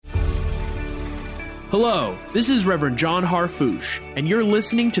Hello, this is Reverend John Harfouche, and you're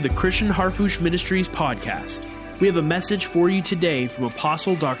listening to the Christian Harfouche Ministries podcast. We have a message for you today from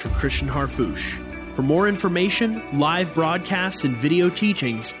Apostle Dr. Christian Harfouche. For more information, live broadcasts, and video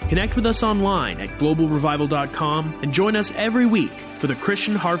teachings, connect with us online at globalrevival.com and join us every week for the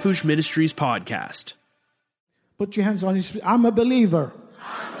Christian Harfouche Ministries podcast. Put your hands on your feet. I'm a believer.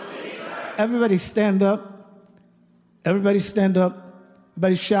 I'm a believer. Everybody stand up. Everybody stand up.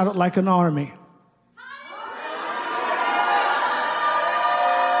 Everybody shout it like an army.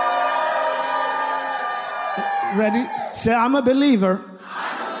 Ready? Say, I'm a believer.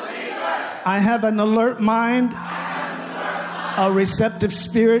 I'm a believer. I have an alert mind, a receptive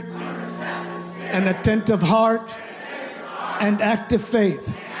spirit, an attentive heart, and active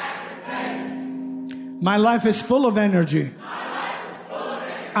faith. My life is full of energy.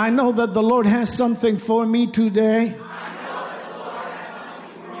 I know that the Lord has something for me today.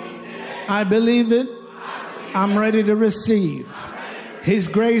 I believe it. I'm ready to receive. His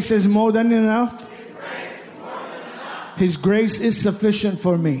grace is more than enough. His grace is sufficient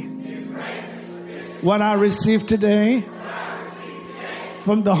for me. What I receive today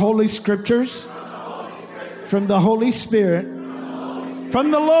from the Holy Scriptures, from the Holy Spirit,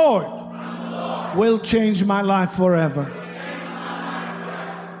 from the Lord, will change my life forever.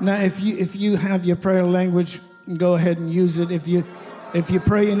 Now, if you have your prayer language, go ahead and use it. If you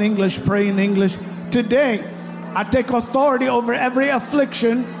pray in English, pray in English. Today, I take authority over every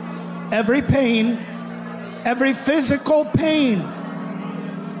affliction, every pain, every physical pain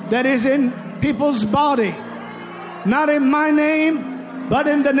that is in people's body. Not in my name, but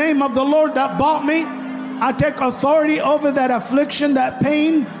in the name of the Lord that bought me. I take authority over that affliction, that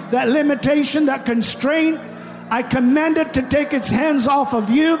pain, that limitation, that constraint. I command it to take its hands off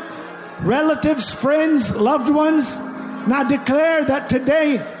of you, relatives, friends, loved ones. Now declare that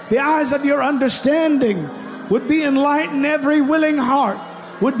today the eyes of your understanding would be enlightened, every willing heart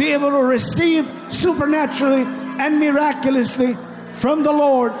would be able to receive supernaturally and miraculously from the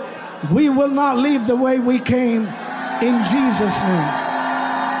Lord. We will not leave the way we came, in Jesus' name.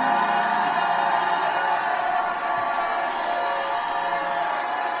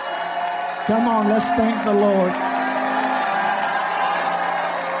 Come on, let's thank the Lord.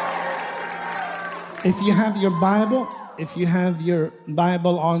 If you have your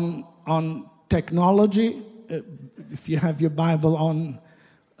Bible on technology, if you have your Bible on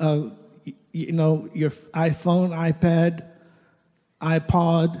your iPhone, iPad,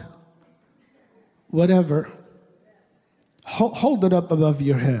 iPod, whatever, hold it up above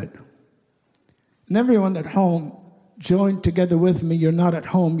your head. And everyone at home, join together with me. You're not at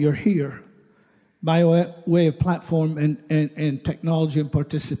home, you're here. By way of platform and technology and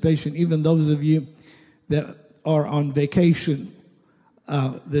participation, even those of you that are on vacation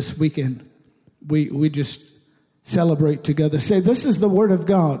this weekend, we just celebrate together. Say, this is the Word of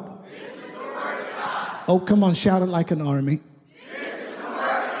God. This is the Word of God. Oh, come on, shout it like an army. This is the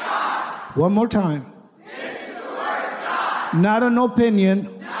Word of God. One more time. This is the Word of God. Not an opinion. Not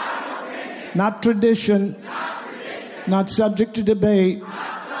an opinion. Not tradition. Not tradition. Not subject to debate.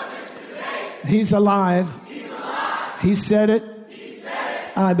 Not subject to debate. He's alive. He's alive. He said it. He said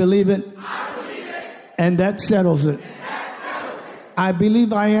it. I believe it. I believe it. And that settles it. And that settles it. I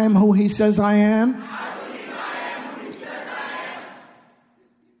believe I am who He says I am.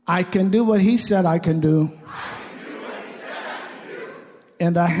 I can do what He said I can do.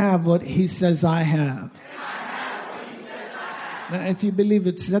 And I have what He says I have. Now, if you believe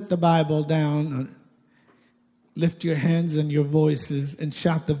it, set the Bible down. Lift your hands and your voices and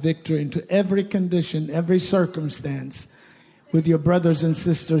shout the victory into every condition, every circumstance with your brothers and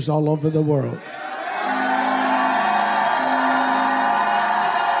sisters all over the world.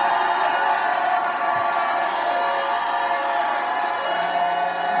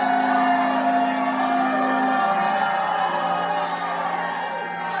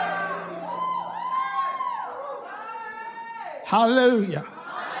 Hallelujah.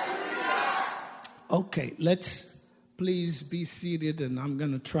 Okay, let's please be seated, and I'm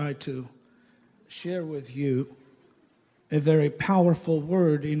going to try to share with you a very powerful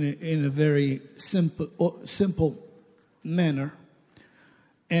word in a very simple manner,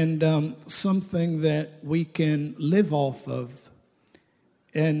 and something that we can live off of.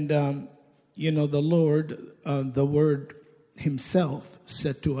 And the Lord, the Word Himself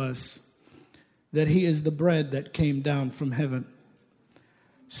said to us that He is the bread that came down from heaven.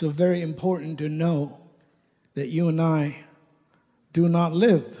 So very important to know that you and I do not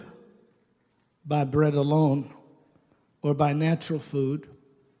live by bread alone or by natural food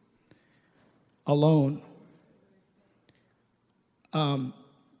alone.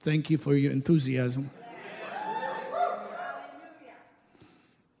 Thank you for your enthusiasm.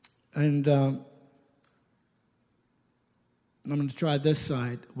 And I'm going to try this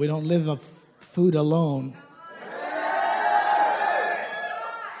side. We don't live of food alone.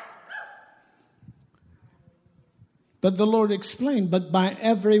 But the Lord explained, but by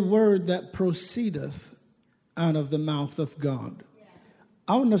every word that proceedeth out of the mouth of God.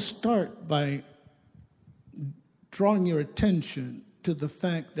 I want to start by drawing your attention to the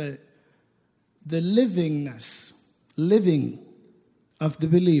fact that the living of the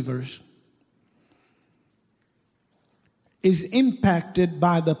believers is impacted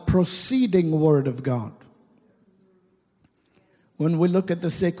by the proceeding word of God. When we look at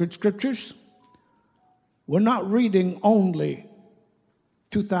the sacred scriptures, we're not reading only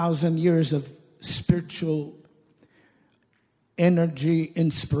 2,000 years of spiritual energy,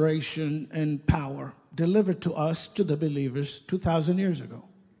 inspiration, and power delivered to us, to the believers, 2,000 years ago.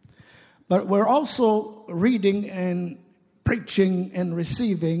 But we're also reading and preaching and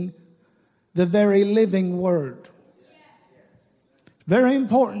receiving the very living word. Very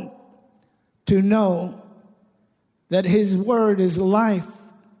important to know that his word is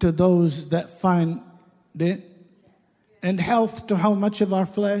life to those that find it, and health to how much of our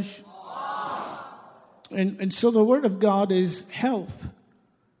flesh? And so the word of God is health,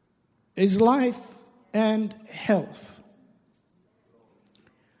 is life and health.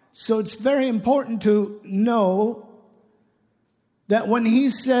 So it's very important to know that when he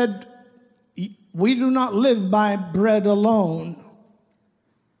said, we do not live by bread alone,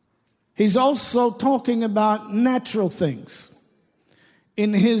 he's also talking about natural things.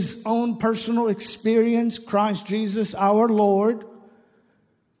 In his own personal experience, Christ Jesus, our Lord,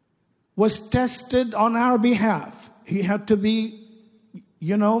 was tested on our behalf. He had to be,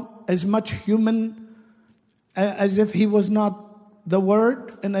 as much human as if he was not the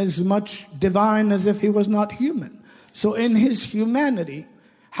Word, and as much divine as if he was not human. So in his humanity,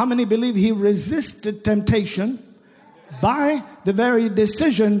 how many believe he resisted temptation by the very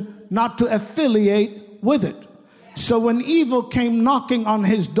decision not to affiliate with it? So when evil came knocking on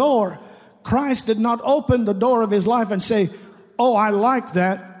his door, Christ did not open the door of his life and say, oh, I like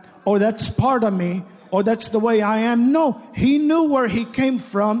that, or that's part of me, or that's the way I am. No, he knew where he came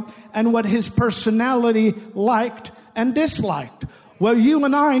from and what his personality liked and disliked. Well, you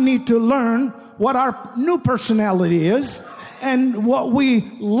and I need to learn what our new personality is, and what we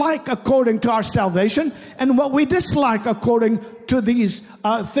like according to our salvation, and what we dislike according to these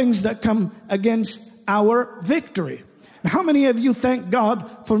things that come against our victory. How many of you thank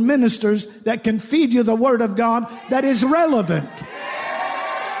God for ministers that can feed you the word of God that is relevant?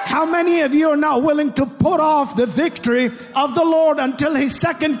 How many of you are not willing to put off the victory of the Lord until his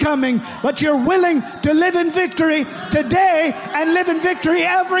second coming, but you're willing to live in victory today and live in victory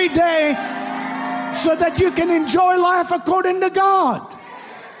every day so that you can enjoy life according to God?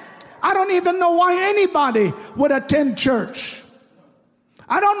 I don't even know why anybody would attend church.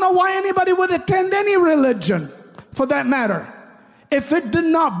 I don't know why anybody would attend any religion, for that matter, if it did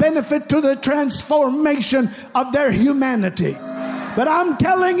not benefit to the transformation of their humanity. But I'm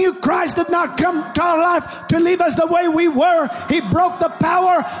telling you, Christ did not come to our life to leave us the way we were. He broke the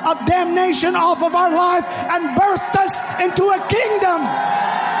power of damnation off of our life and birthed us into a kingdom.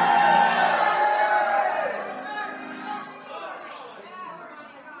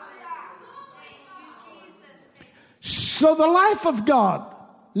 So the life of God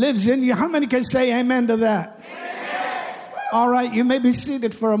lives in you. How many can say amen to that? Amen. All right, you may be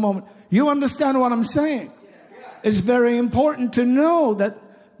seated for a moment. You understand what I'm saying? It's very important to know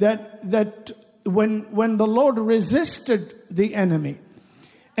that when the Lord resisted the enemy,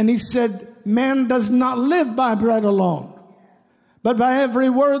 and he said, man does not live by bread alone, but by every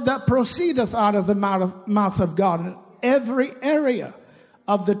word that proceedeth out of the mouth of God. In every area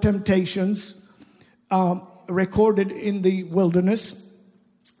of the temptations recorded in the wilderness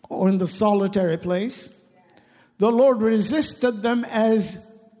or in the solitary place, the Lord resisted them as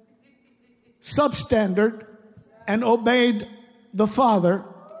substandard and obeyed the Father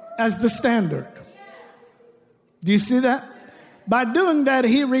as the standard. Do you see that? By doing that,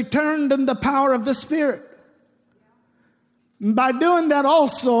 he returned in the power of the Spirit. By doing that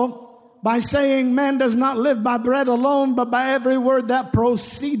also, by saying man does not live by bread alone, but by every word that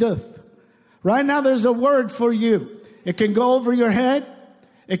proceedeth. Right now there's a word for you. It can go over your head.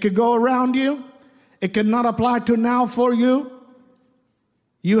 It could go around you. It cannot apply to now for you.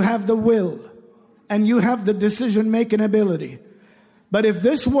 You have the will and you have the decision-making ability. But if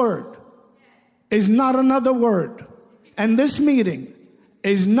this word is not another word, and this meeting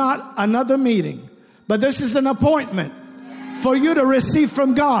is not another meeting, but this is an appointment for you to receive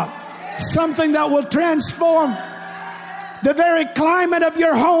from God something that will transform The very climate of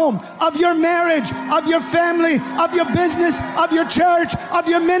your home, of your marriage, of your family, of your business, of your church, of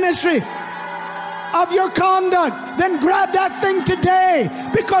your ministry, of your conduct, then grab that thing today,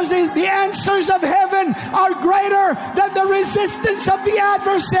 because the answers of heaven are greater than the resistance of the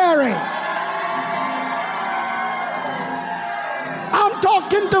adversary. I'm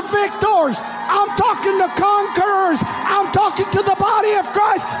talking to victors. I'm talking to conquerors. I'm talking to the body of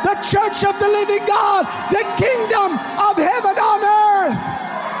Christ, the church of the living God, the kingdom of heaven on earth.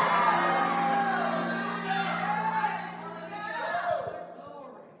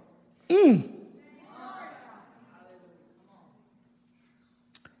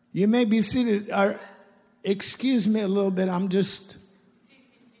 You may be seated. Excuse me a little bit. I'm just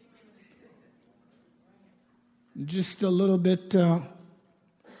a little bit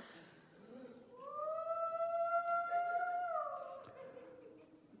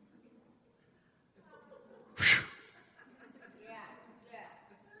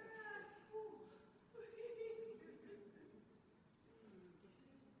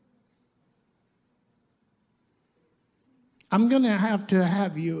I'm going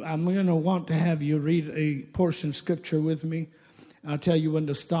to want to have you read a portion of scripture with me. I'll tell you when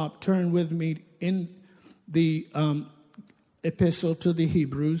to stop. Turn with me in the epistle to the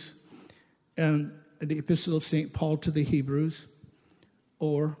Hebrews, and the epistle of St. Paul to the Hebrews,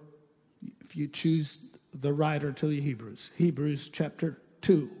 or if you choose the writer to the Hebrews, Hebrews chapter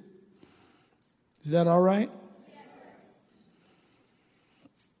 2. Is that all right?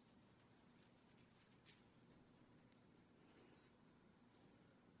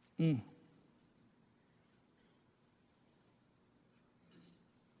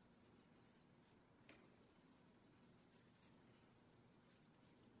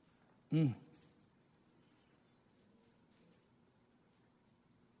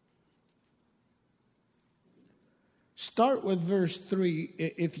 Start with verse 3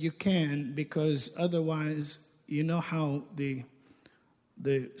 if you can, because otherwise, you know how the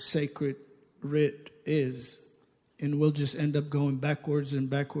sacred writ is, and we'll just end up going backwards and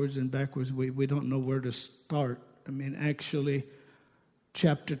backwards and backwards. We don't know where to start. I mean, actually,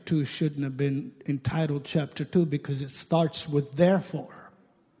 chapter 2 shouldn't have been entitled chapter 2, because it starts with therefore.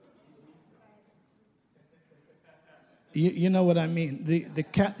 You know what I mean?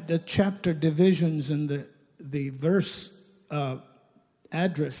 The chapter divisions and the verse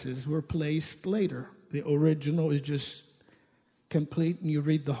addresses were placed later. The original is just complete, and you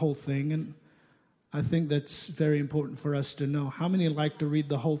read the whole thing. And I think that's very important for us to know. How many like to read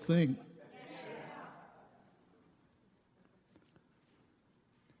the whole thing?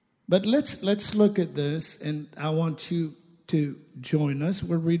 But let's look at this, and I want you to join us.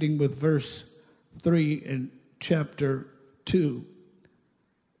 We're reading with verse 3 in chapter 2,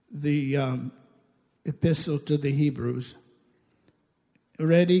 the epistle to the Hebrews.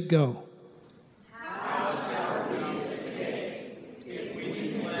 Ready? Go. How shall we escape if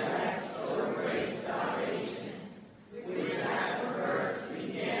we neglect so great salvation, which at the first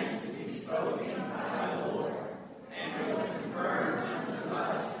began to be spoken by the Lord, and was confirmed unto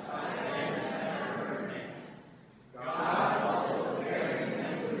us by them that heard him? God also bearing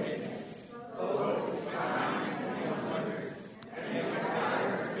them witness, both with signs and wonders, and with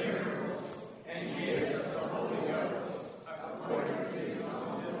divers miracles, and gifts of the Holy Ghost, according to his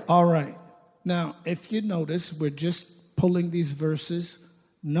own will. All right. Now, if you notice, we're just pulling these verses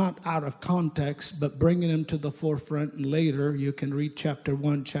not out of context, but bringing them to the forefront. And later, you can read chapter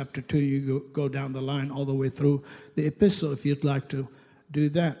 1, chapter 2. You go down the line all the way through the epistle if you'd like to do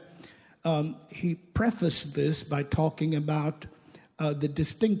that. He prefaced this by talking about the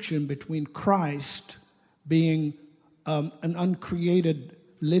distinction between Christ being an uncreated,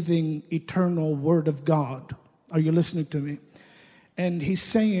 living, eternal Word of God. Are you listening to me? And he's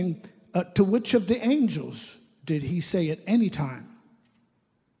saying, to which of the angels did he say at any time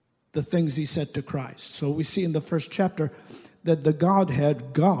the things he said to Christ? So we see in the first chapter that the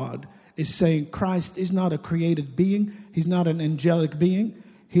Godhead, God, is saying Christ is not a created being. He's not an angelic being.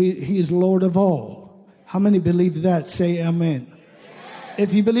 He is Lord of all. How many believe that? Say amen. Amen.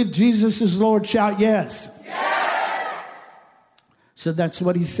 If you believe Jesus is Lord, shout yes. Yes. So that's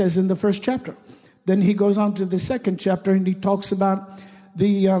what he says in the first chapter. Then he goes on to the second chapter, and he talks about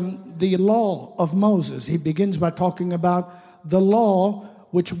the law of Moses. He begins by talking about the law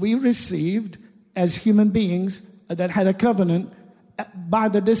which we received as human beings that had a covenant by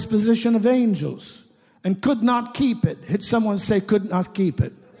the disposition of angels and could not keep it. Did someone say could not keep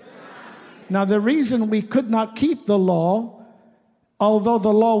it? Now, the reason we could not keep the law, although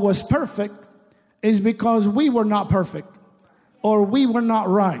the law was perfect, is because we were not perfect or we were not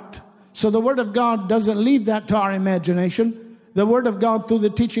right. So the Word of God doesn't leave that to our imagination. The Word of God, through the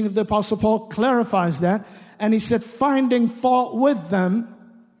teaching of the Apostle Paul, clarifies that. And he said, finding fault with them,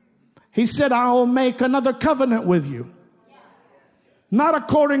 he said, I will make another covenant with you. Not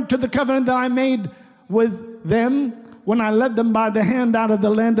according to the covenant that I made with them when I led them by the hand out of the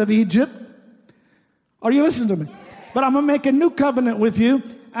land of Egypt. Are you listening to me? But I'm going to make a new covenant with you.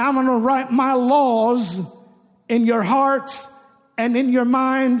 I'm going to write my laws in your hearts and in your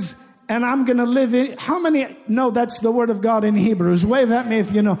minds. And I'm going to live in. How many know that's the Word of God in Hebrews? Wave at me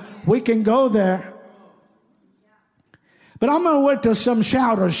if you know. We can go there. But I'm going to wait till some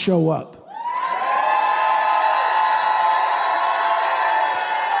shouters show up.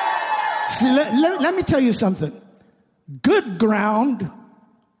 See, let me tell you something. Good ground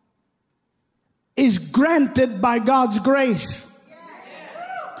is granted by God's grace.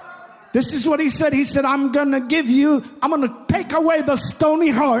 This is what he said. He said, I'm going to take away the stony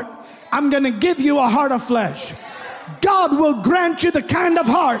heart. I'm going to give you a heart of flesh. God will grant you the kind of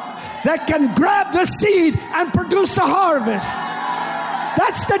heart that can grab the seed and produce a harvest.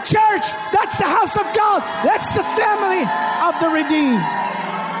 That's the church. That's the house of God. That's the family of the redeemed.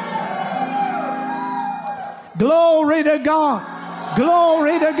 Glory to God.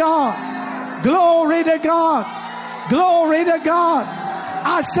 Glory to God. Glory to God. Glory to God.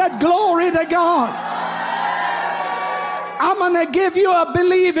 I said glory to God. I'm going to give you a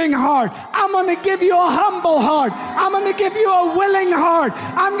believing heart. I'm going to give you a humble heart. I'm going to give you a willing heart.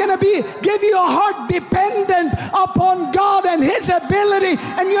 I'm going to give you a heart dependent upon God and His ability.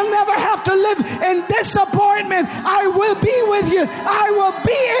 And you'll never have to live in disappointment. I will be with you. I will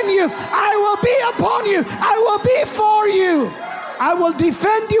be in you. I will be upon you. I will be for you. I will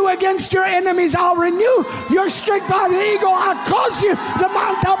defend you against your enemies. I'll renew your strength like the eagle. I'll cause you to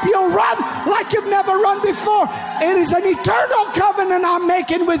mount up. You'll run like you've never run before. It is an eternal covenant I'm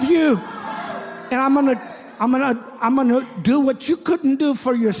making with you. And I'm gonna do what you couldn't do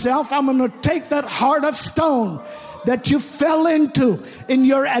for yourself. I'm gonna take that heart of stone that you fell into in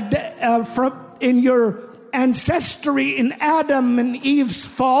your ancestry in Adam and Eve's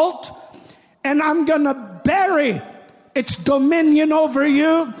fault, and I'm gonna bury its dominion over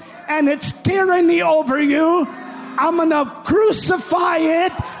you and its tyranny over you. I'm going to crucify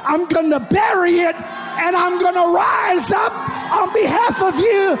it. I'm going to bury it. And I'm going to rise up on behalf of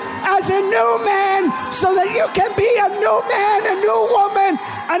you as a new man so that you can be a new man, a new woman,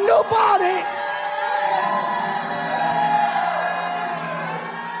 a new body.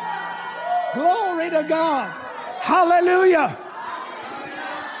 Glory to God. Hallelujah.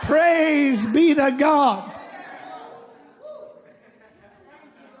 Praise be to God.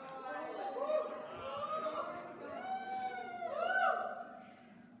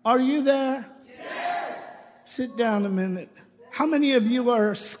 Are you there? Yes. Sit down a minute. How many of you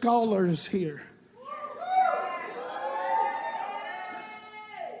are scholars here?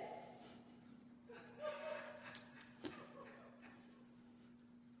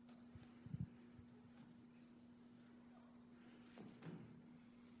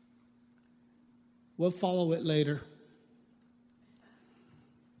 We'll follow it later.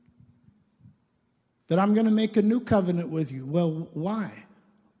 But I'm going to make a new covenant with you. Well, why?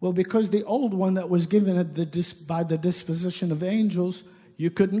 Well, because the old one that was given by the disposition of angels,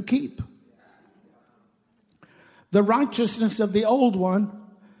 you couldn't keep. The righteousness of the old one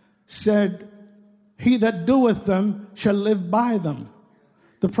said, he that doeth them shall live by them.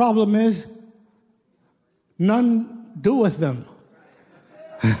 The problem is, none doeth them.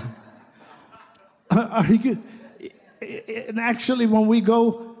 Are you good? And actually, when we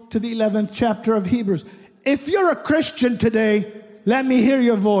go to the 11th chapter of Hebrews, if you're a Christian today, let me hear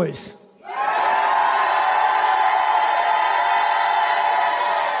your voice.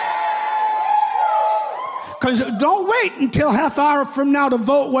 Because don't wait until half hour from now to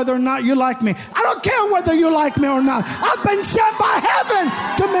vote whether or not you like me. I don't care whether you like me or not. I've been sent by heaven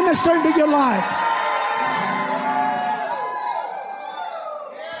to minister into your life.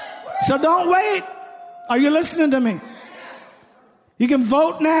 So don't wait. Are you listening to me? You can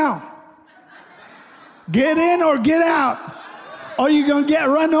vote now. Get in or get out. Or you're going to get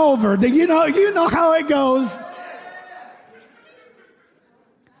run over. You know how it goes.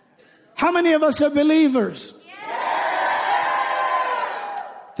 How many of us are believers?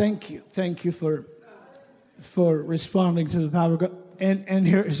 Thank you. Thank you for responding to the power of God. And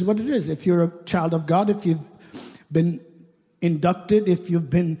here's what it is. If you're a child of God, if you've been inducted, if you've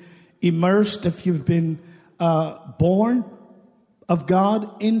been immersed, if you've been born of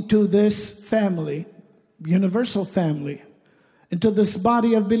God into this family, universal family, into this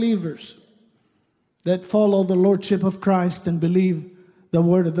body of believers that follow the Lordship of Christ and believe the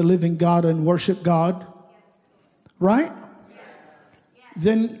word of the living God and worship God, right?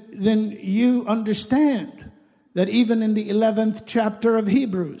 Then you understand that even in the 11th chapter of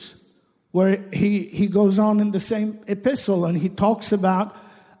Hebrews, where he goes on in the same epistle and he talks about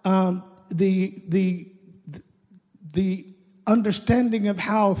the understanding of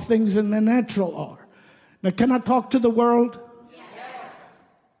how things in the natural are. Now, can I talk to the world? Yes.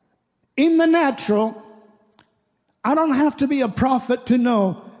 In the natural, I don't have to be a prophet to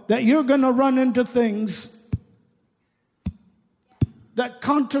know that you're going to run into things that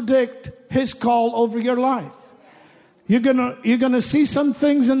contradict his call over your life. You're going to see some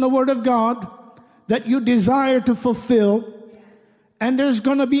things in the Word of God that you desire to fulfill, and there's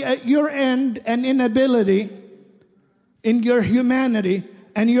going to be at your end an inability in your humanity,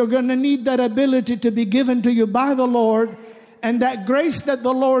 and you're going to need that ability to be given to you by the Lord, and that grace that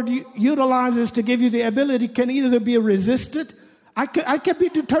the Lord utilizes to give you the ability can either be resisted. I can be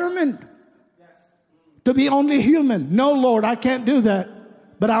determined to be only human. No, Lord, I can't do that,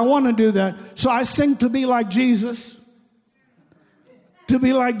 but I want to do that. So I sing to be like Jesus. To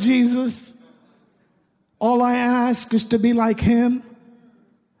be like Jesus. All I ask is to be like him.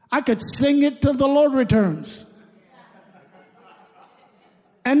 I could sing it till the Lord returns.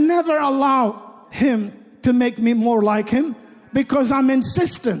 And never allow him to make me more like him, because I'm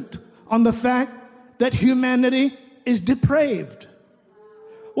insistent on the fact that humanity is depraved.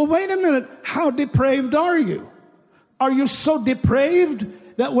 Well, wait a minute. How depraved are you? Are you so depraved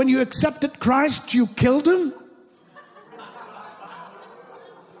that when you accepted Christ, you killed him?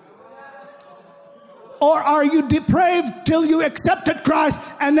 Or are you depraved till you accepted Christ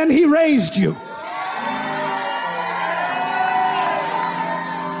and then he raised you?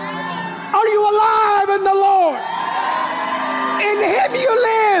 Are you alive in the Lord? In him you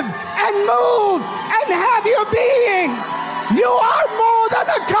live and move and have your being. You are more than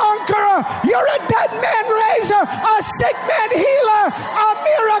a conqueror. You're a dead man raiser, a sick man healer, a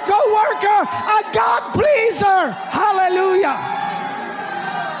miracle worker, a God pleaser. Hallelujah.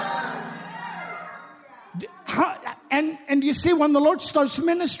 And you see, when the Lord starts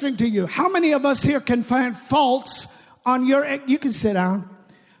ministering to you, how many of us here can find faults on your end? You can sit down.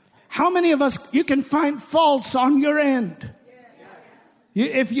 How many of us, you can find faults on your end?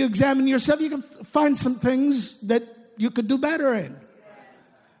 If you examine yourself, you can find some things that you could do better in.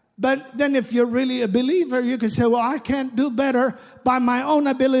 But then if you're really a believer, you can say, well, I can't do better by my own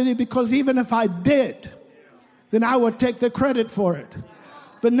ability, because even if I did, then I would take the credit for it.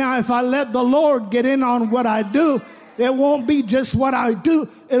 But now if I let the Lord get in on what I do, it won't be just what I do.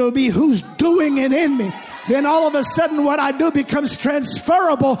 It'll be who's doing it in me. Then all of a sudden what I do becomes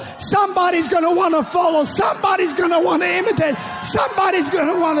transferable. Somebody's going to want to follow. Somebody's going to want to imitate. Somebody's going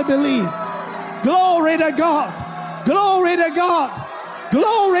to want to believe. Glory to God. Glory to God.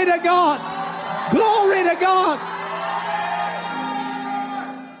 Glory to God. Glory to God.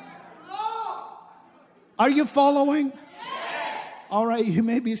 Are you following? All right, you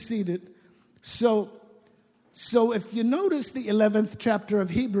may be seated. So if you notice the 11th chapter of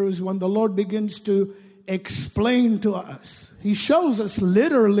Hebrews, when the Lord begins to explain to us, he shows us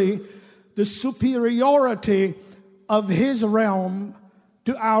literally the superiority of his realm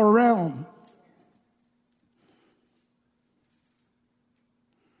to our realm.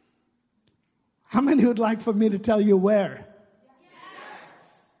 How many would like for me to tell you where?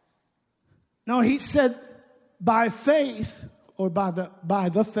 No, he said, by faith, or by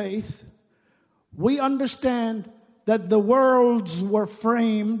the faith, we understand that the worlds were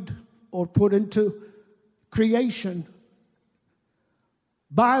framed or put into creation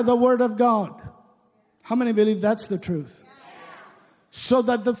by the word of God. How many believe that's the truth? So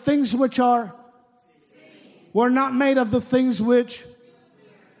that the things which are were not made of the things which.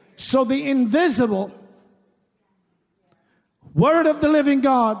 So the invisible word of the living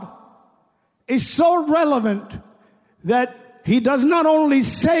God is so relevant that he does not only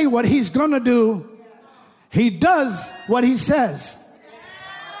say what he's going to do, he does what he says.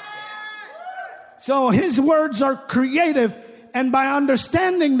 So his words are creative, and by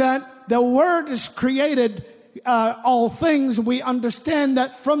understanding that the word is created all things, we understand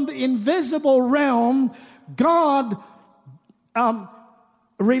that from the invisible realm, God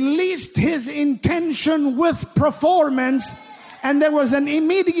released his intention with performance, and there was an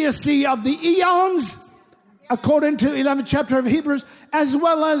immediacy of the eons according to 11th chapter of Hebrews, as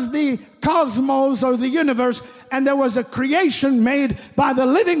well as the cosmos or the universe. And there was a creation made by the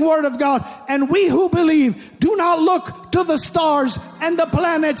living word of God. And we who believe do not look to the stars and the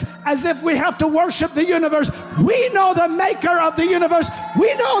planets as if we have to worship the universe. We know the maker of the universe.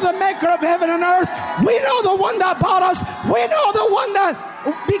 We know the maker of heaven and earth. We know the one that bought us. We know the one that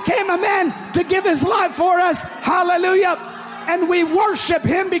became a man to give his life for us. Hallelujah. And we worship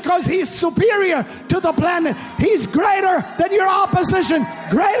him because he's superior to the planet. He's greater than your opposition,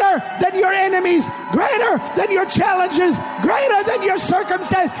 greater than your enemies, greater than your challenges, greater than your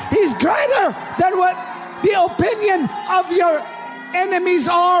circumstance. He's greater than what the opinion of your enemies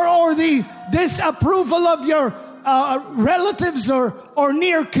are, or the disapproval of your relatives or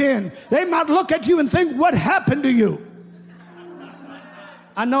near kin. They might look at you and think, what happened to you?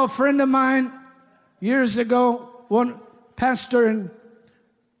 I know a friend of mine years ago, one pastor, and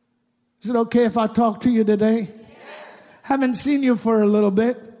is it okay if I talk to you today? Yes. Haven't seen you for a little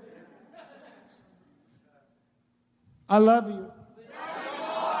bit. I love you.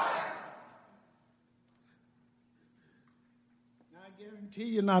 I guarantee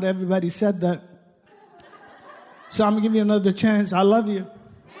you not everybody said that. So I'm going to give you another chance. I love you.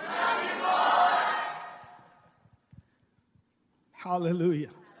 Hallelujah.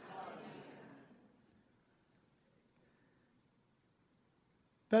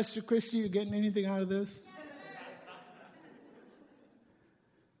 Pastor Christy, you getting anything out of this?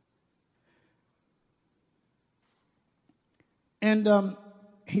 And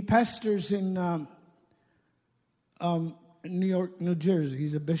he pastors in New York, New Jersey.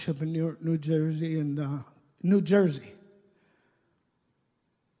 He's a bishop in New York, New Jersey, and New Jersey.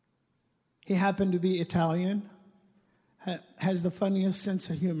 He happened to be Italian, has the funniest sense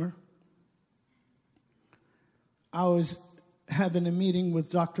of humor. I was having a meeting with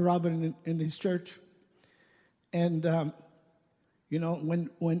Dr. Robin in his church, and when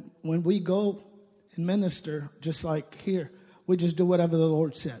we go and minister, just like here, we just do whatever the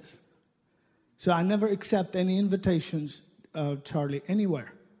Lord says. So I never accept any invitations, Charlie,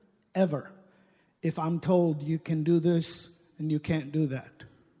 anywhere, ever, if I'm told you can do this and you can't do that.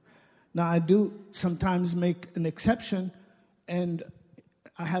 Now, I do sometimes make an exception, and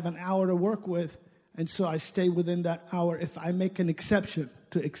I have an hour to work with, and so I stay within that hour if I make an exception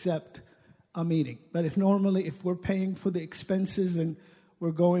to accept a meeting. But if we're paying for the expenses and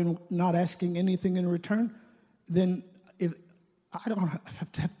we're going, not asking anything in return, then I don't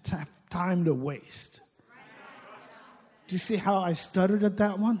have to have time to waste. Do you see how I stuttered at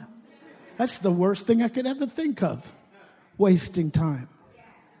that one? That's the worst thing I could ever think of, wasting time.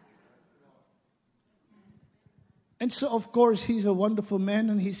 And so, of course, he's a wonderful man,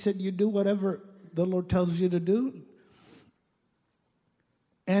 and he said, you do whatever the Lord tells you to do.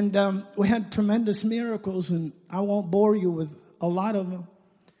 And we had tremendous miracles, and I won't bore you with a lot of them.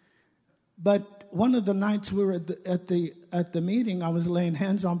 But one of the nights we were at the meeting, I was laying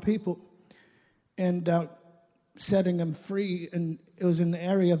hands on people and setting them free, and it was in the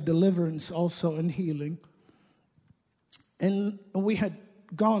area of deliverance also and healing. And we had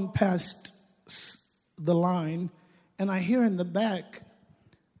gone past the line, and I hear in the back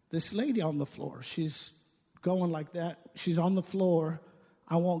this lady on the floor. She's going like that. She's on the floor.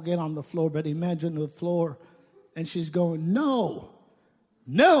 I won't get on the floor, but imagine the floor. And she's going, no.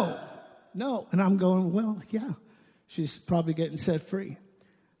 And I'm going, well, yeah. She's probably getting set free.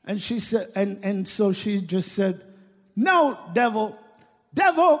 And she said, and so she just said, no, devil,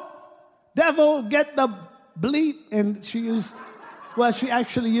 get the bleep. And she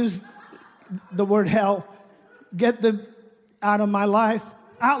actually used the word hell. Get the out of my life.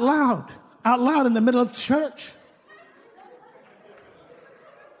 Out loud in the middle of church.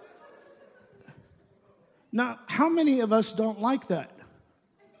 Now, how many of us don't like that?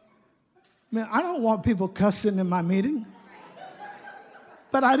 Man, I don't want people cussing in my meeting.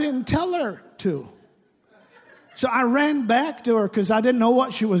 But I didn't tell her to. So I ran back to her because I didn't know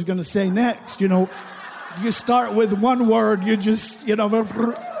what she was going to say next. You start with one word,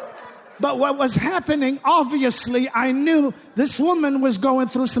 But what was happening, obviously, I knew this woman was going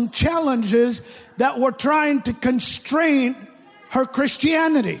through some challenges that were trying to constrain her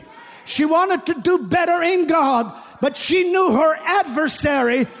Christianity. She wanted to do better in God, but she knew her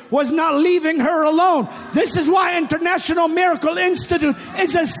adversary was not leaving her alone. This is why International Miracle Institute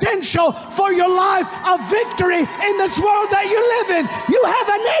is essential for your life of victory in this world that you live in. You have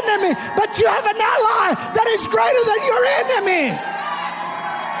an enemy, but you have an ally that is greater than your enemy.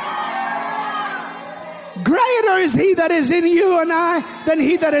 Greater is he that is in you and I than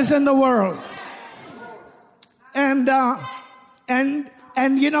he that is in the world. And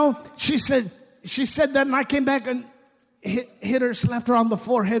she said, she said that, and I came back and hit her, slapped her on the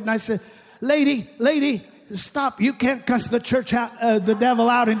forehead, and I said, lady, stop. You can't cuss the devil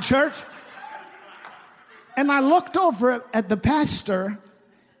out in church. And I looked over at the pastor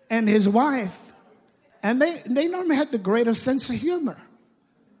and his wife, and they normally had the greatest sense of humor.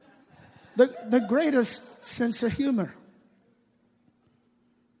 The greatest sense of humor.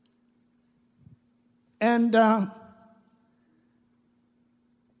 And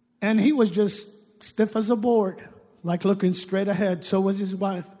he was just stiff as a board, like looking straight ahead. So was his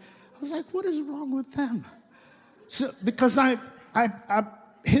wife. I was like, what is wrong with them? So, because I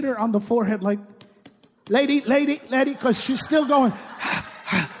hit her on the forehead like, lady, because she's still going,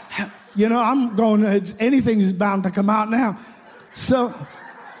 I'm going, anything is bound to come out now. So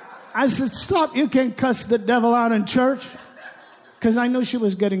I said, stop, you can't cuss the devil out in church. Because I knew she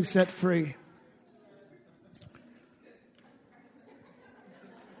was getting set free.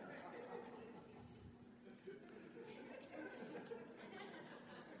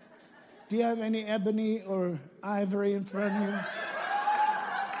 Do you have any ebony or ivory in front of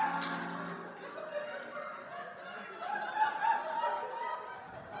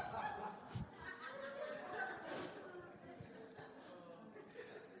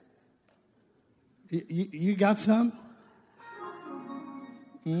you? You got some?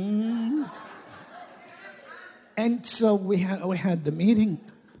 And so we had the meeting,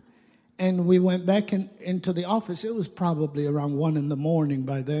 and we went back into the office. It was probably around 1 a.m.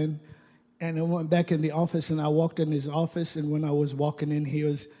 by then. And I went back in the office, and I walked in his office, and when I was walking in, he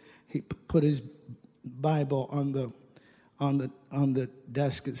put his Bible on the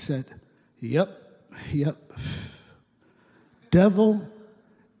desk. It said, Yep. Devil,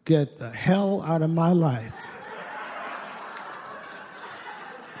 get the hell out of my life.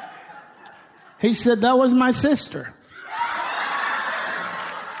 He said, that was my sister.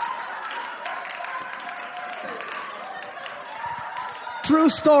 True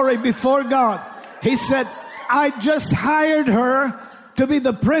story before God. He said, I just hired her to be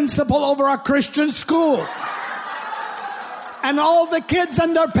the principal over a Christian school. And all the kids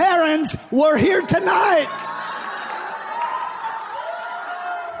and their parents were here tonight.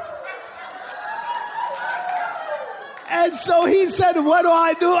 And so he said, what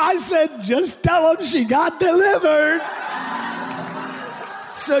do? I said, just tell him she got delivered.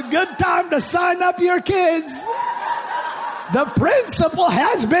 It's a good time to sign up your kids. The principal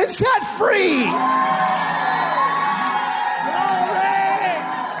has been set free.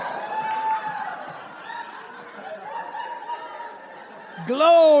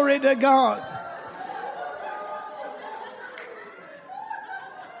 Glory to God.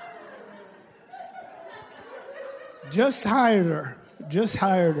 Just hired her.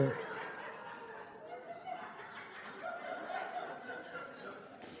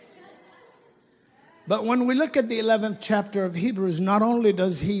 But when we look at the 11th chapter of Hebrews, not only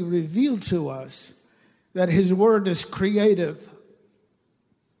does he reveal to us that his word is creative,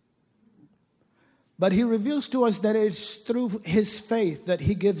 but he reveals to us that it's through his faith that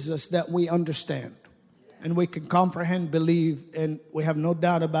he gives us that we understand. And we can comprehend, believe, and we have no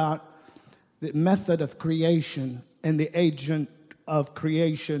doubt about the method of creation and the agent of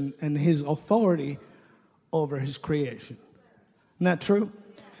creation and his authority over his creation. Isn't that true?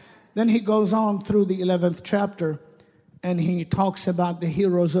 Then he goes on through the 11th chapter and he talks about the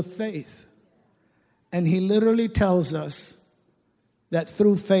heroes of faith. And he literally tells us that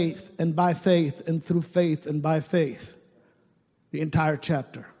through faith and by faith and through faith and by faith, the entire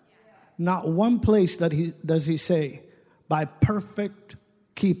chapter. Not one place does he say, by perfect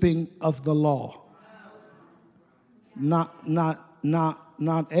keeping of the law. Not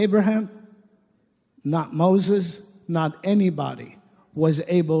Abraham, not Moses, not anybody was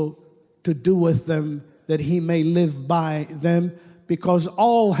able to do with them that he may live by them, because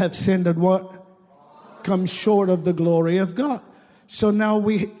all have sinned and what? Come short of the glory of God. So now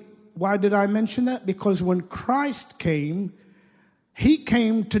why did I mention that? Because when Christ came, he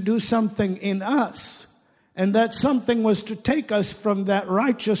came to do something in us. And that something was to take us from that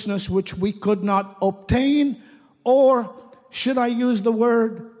righteousness which we could not obtain, or should I use the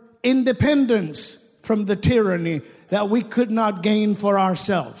word independence from the tyranny that we could not gain for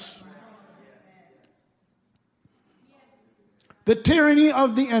ourselves. The tyranny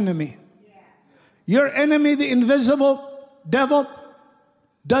of the enemy. Your enemy, the invisible devil,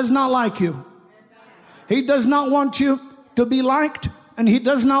 does not like you. He does not want you to be liked, and he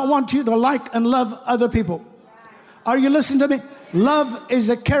does not want you to like and love other people. Are you listening to me? Love is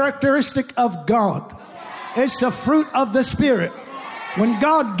a characteristic of God. It's a fruit of the Spirit. When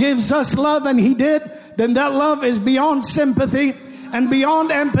God gives us love, and he did, then that love is beyond sympathy and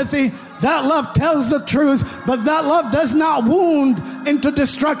beyond empathy. That love tells the truth, but that love does not wound into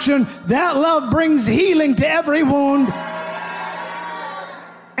destruction. That love brings healing to every wound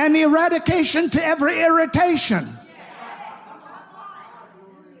and eradication to every irritation.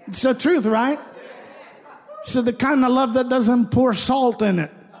 It's the truth, right? So the kind of love that doesn't pour salt in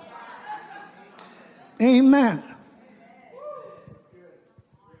it. Amen.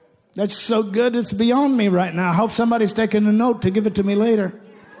 That's so good, it's beyond me right now. I hope somebody's taking a note to give it to me later.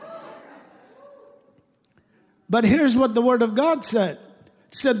 But here's what the Word of God said.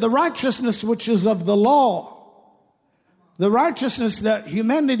 It said, the righteousness which is of the law, the righteousness that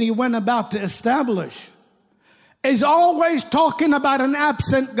humanity went about to establish, is always talking about an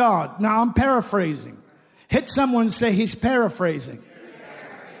absent God. Now, I'm paraphrasing. Hit someone and say, he's paraphrasing.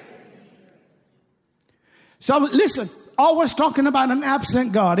 So listen, always talking about an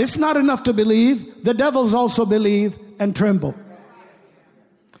absent God. It's not enough to believe. The devils also believe and tremble.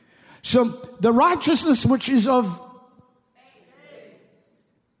 So the righteousness which is of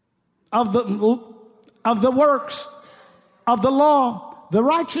the works of the law, the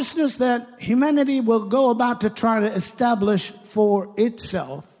righteousness that humanity will go about to try to establish for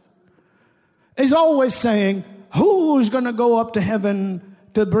itself, is always saying, who's going to go up to heaven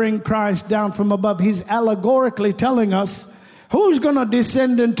to bring Christ down from above? He's allegorically telling us, who's going to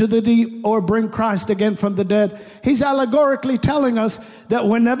descend into the deep or bring Christ again from the dead? He's allegorically telling us that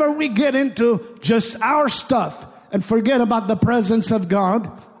whenever we get into just our stuff and forget about the presence of God,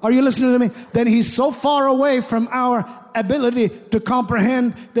 are you listening to me? Then he's so far away from our ability to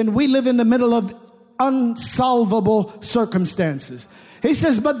comprehend, then we live in the middle of unsolvable circumstances. He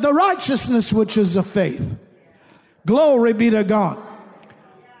says, but the righteousness which is of faith, glory be to God,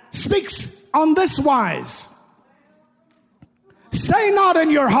 speaks on this wise. Say not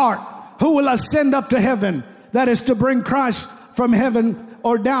in your heart, who will ascend up to heaven? That is to bring Christ from heaven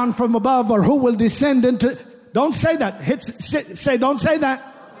or down from above, or who will descend into... Don't say that. Say, don't say that.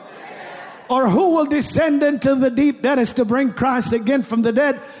 Or who will descend into the deep? That is to bring Christ again from the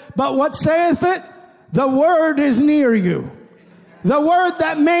dead. But what saith it? The word is near you. The word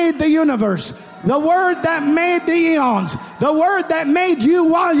that made the universe. The word that made the eons. The word that made you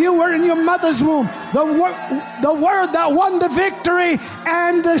while you were in your mother's womb. The word that won the victory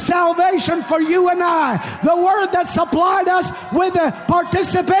and the salvation for you and I. The word that supplied us with a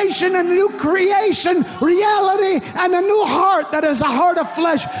participation in new creation, reality, and a new heart that is a heart of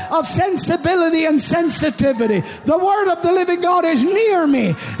flesh, of sensibility and sensitivity. The word of the living God is near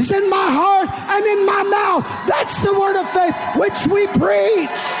me. It's in my heart and in my mouth. That's the word of faith which we preach.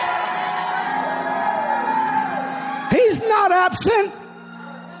 He's not absent.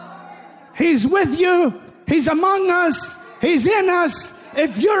 He's with you. He's among us. He's in us.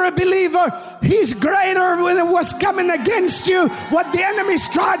 If you're a believer, he's greater when it was coming against you. What the enemy's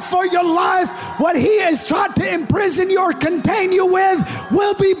tried for your life, what he has tried to imprison you or contain you with,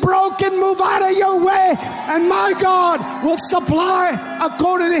 will be broken, move out of your way, and my God will supply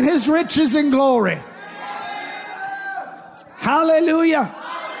according to his riches and glory. Hallelujah.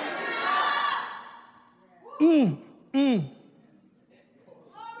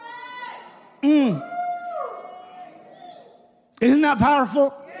 Isn't that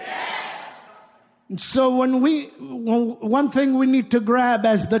powerful? And so one thing we need to grab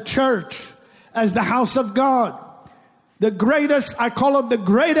as the church, as the house of God, the greatest, I call it the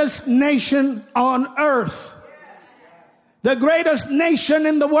greatest nation on earth, the greatest nation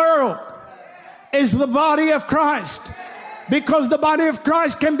in the world is the body of Christ, because the body of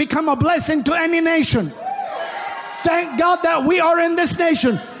Christ can become a blessing to any nation. Thank God that we are in this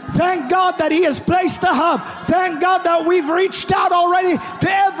nation. Thank God that he has placed a hub. Thank God that we've reached out already to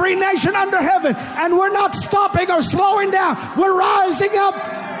every nation under heaven. And we're not stopping or slowing down. We're rising up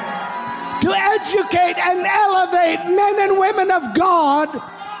to educate and elevate men and women of God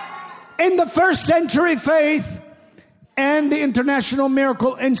in the first century faith and the International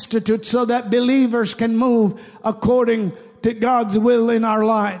Miracle Institute, so that believers can move according to God's will in our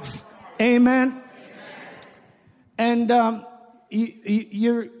lives. Amen. And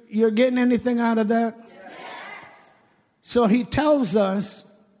you're getting anything out of that? So he tells us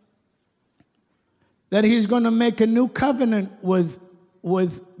that he's going to make a new covenant with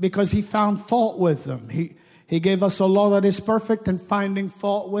because he found fault with them. He gave us a law that is perfect, and finding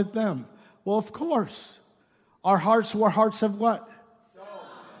fault with them. Well, of course, our hearts were hearts of what?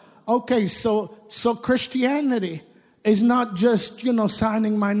 Okay, so Christianity is not just,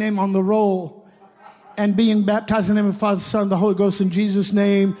 signing my name on the roll and being baptized in the name of the Father, Son, and the Holy Ghost in Jesus'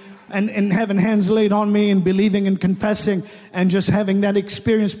 name, and having hands laid on me and believing and confessing and just having that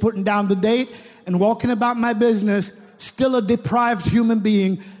experience, putting down the date and walking about my business, still a deprived human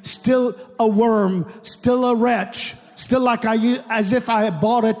being, still a worm, still a wretch, still as if I had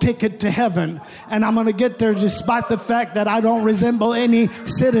bought a ticket to heaven, and I'm going to get there despite the fact that I don't resemble any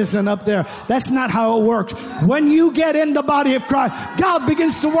citizen up there. That's not how it works. When you get in the body of Christ, God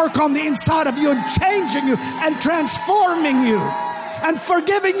begins to work on the inside of you and changing you and transforming you and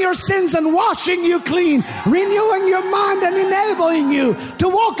forgiving your sins and washing you clean, renewing your mind and enabling you to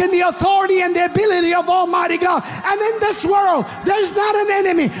walk in the authority and the ability of Almighty God. And in this world, there's not an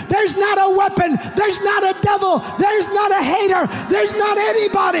enemy, there's not a weapon, there's not a devil, there's not a hater, there's not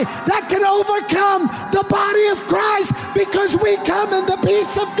anybody that can overcome the body of Christ, because we come in the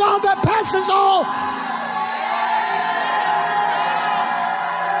peace of God that passes all.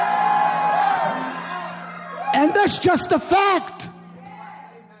 And that's just a fact.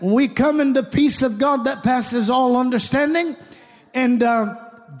 When we come in the peace of God that passes all understanding, and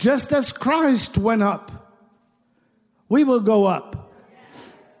just as Christ went up, we will go up.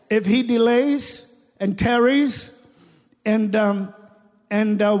 If he delays and tarries, and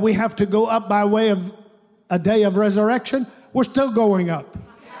we have to go up by way of a day of resurrection, we're still going up.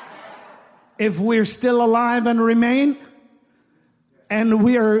 If we're still alive and remain, and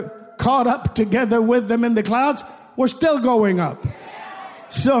we are caught up together with them in the clouds, we're still going up.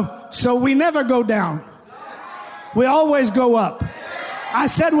 So we never go down. We always go up. I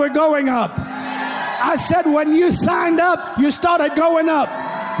said we're going up. I said when you signed up, you started going up.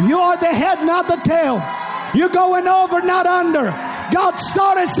 You are the head, not the tail. You're going over, not under. God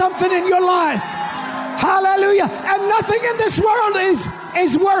started something in your life. Hallelujah. And nothing in this world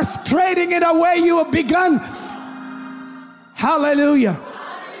is worth trading it away. You have begun. Hallelujah.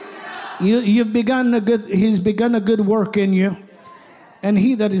 He's begun a good work in you. And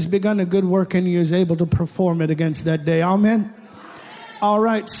he that has begun a good work in you is able to perform it against that day. Amen? All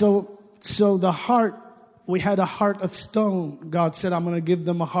right, so the heart, we had a heart of stone. God said, I'm going to give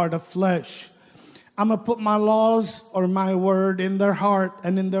them a heart of flesh. I'm going to put my laws or my word in their heart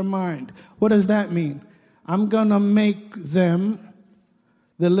and in their mind. What does that mean? I'm going to make them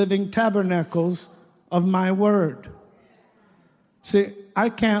the living tabernacles of my word. See, I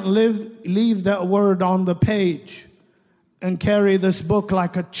can't leave that word on the page and carry this book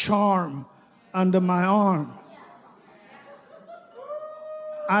like a charm under my arm.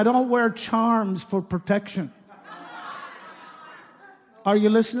 I don't wear charms for protection. Are you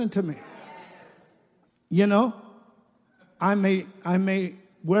listening to me? You know, I may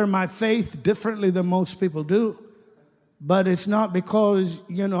wear my faith differently than most people do, but it's not because,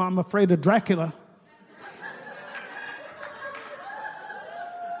 I'm afraid of Dracula.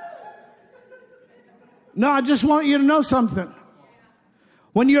 No, I just want you to know something.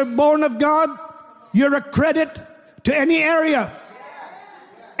 When you're born of God, you're a credit to any area,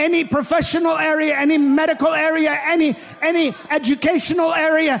 any professional area, any medical area, any educational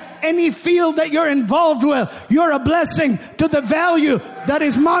area, any field that you're involved with. You're a blessing to the value that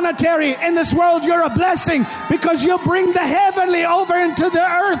is monetary in this world. You're a blessing because you bring the heavenly over into the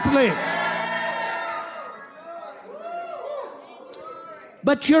earthly.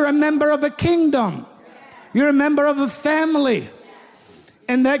 But you're a member of a kingdom. You're a member of a family.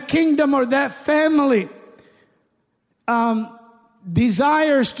 And that kingdom or that family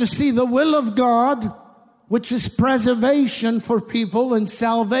desires to see the will of God, which is preservation for people and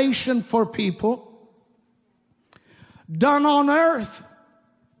salvation for people, done on earth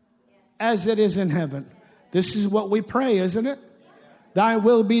as it is in heaven. This is what we pray, isn't it? Thy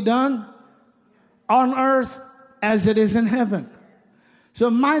will be done on earth as it is in heaven. So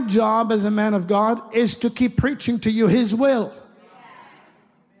my job as a man of God is to keep preaching to you His will.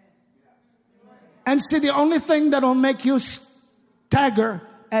 And see, the only thing that will make you stagger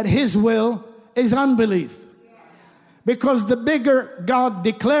at His will is unbelief. Because the bigger God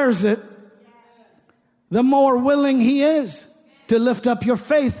declares it, the more willing He is to lift up your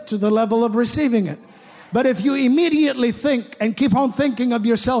faith to the level of receiving it. But if you immediately think and keep on thinking of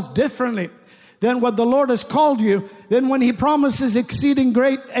yourself differently than what the Lord has called you, then when He promises exceeding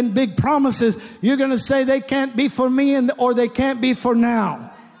great and big promises, you're going to say they can't be for me or they can't be for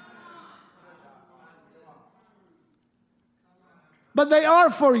now. But they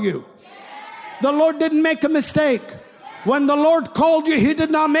are for you. The Lord didn't make a mistake. When the Lord called you, He did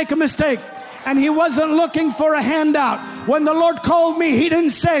not make a mistake. And He wasn't looking for a handout. When the Lord called me, He didn't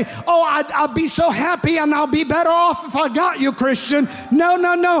say, oh, I'll be so happy and I'll be better off if I got you, Christian.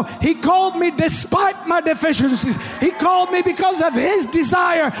 No. He called me despite my deficiencies. He called me because of His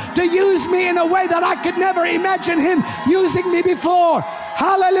desire to use me in a way that I could never imagine Him using me before.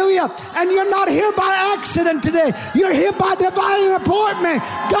 Hallelujah. And you're not here by accident today. You're here by divine appointment.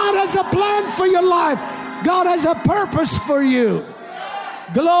 God has a plan for your life. God has a purpose for you.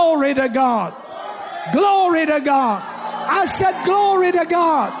 Glory to God. Glory to God. I said glory to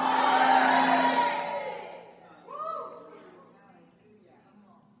God.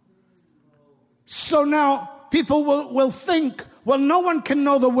 So now people will think, well, no one can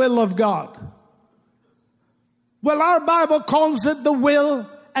know the will of God. Well, our Bible calls it the will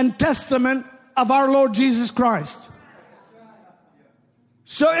and testament of our Lord Jesus Christ.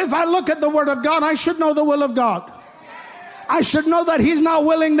 So if I look at the Word of God, I should know the will of God. I should know that He's not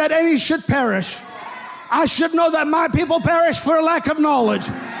willing that any should perish. I should know that my people perish for a lack of knowledge.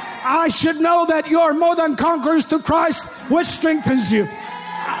 I should know that you are more than conquerors through Christ, which strengthens you.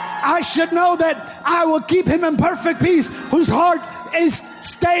 I should know that I will keep him in perfect peace, whose heart is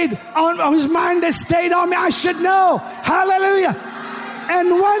stayed on, whose mind is stayed on me. I should know. Hallelujah.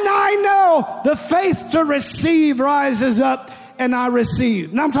 And when I know, the faith to receive rises up, and I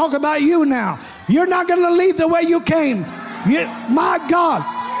receive. Now I'm talking about you now. You're not going to leave the way you came. My God,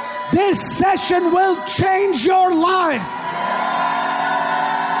 this session will change your life.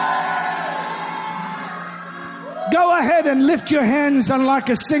 Go ahead and lift your hands and like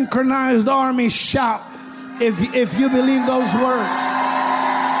a synchronized army shout if you believe those words.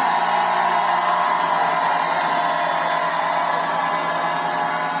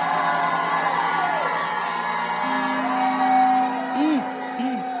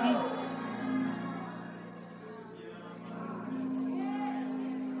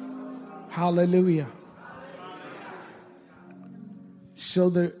 Hallelujah. So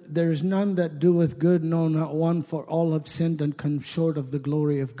there is none that doeth good, no, not one, for all have sinned and come short of the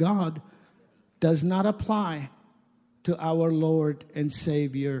glory of God, does not apply to our Lord and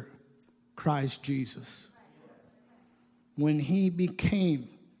Savior, Christ Jesus. When He became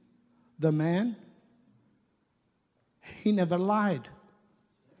the man, He never lied.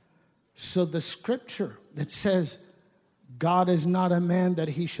 So the scripture that says, God is not a man that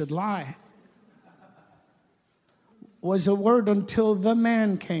He should lie, was a word until the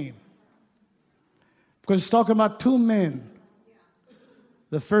man came. Because it's talking about two men.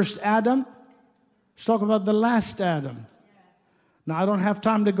 The first Adam, it's talking about the last Adam. Now I don't have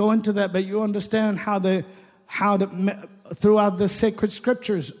time to go into that, but you understand how throughout the sacred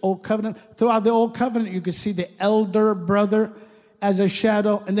scriptures, Old Covenant, throughout the Old Covenant, you can see the elder brother as a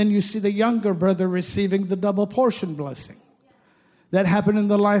shadow, and then you see the younger brother receiving the double portion blessing. That happened in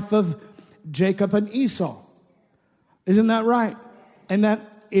the life of Jacob and Esau. Isn't that right? And that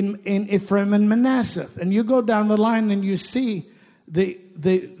in Ephraim and Manasseh. And you go down the line and you see the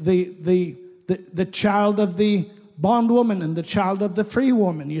child of the bondwoman and the child of the free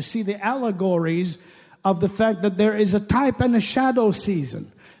woman. You see the allegories of the fact that there is a type and a shadow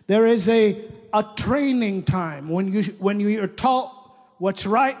season. There is a training time when you are taught what's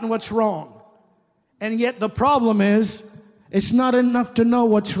right and what's wrong. And yet the problem is, it's not enough to know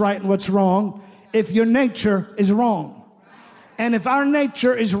what's right and what's wrong if your nature is wrong. And if our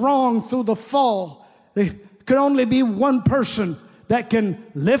nature is wrong through the fall, there could only be one person that can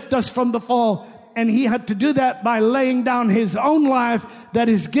lift us from the fall. And He had to do that by laying down His own life that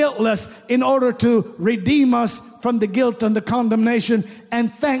is guiltless in order to redeem us from the guilt and the condemnation.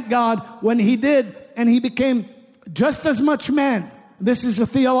 And thank God when He did, and He became just as much man. This is a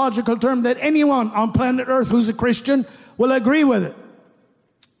theological term that anyone on planet Earth who's a Christian will agree with it.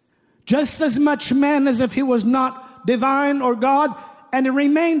 Just as much man as if He was not divine or God, and He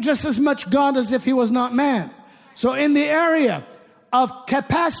remained just as much God as if He was not man. So in the area of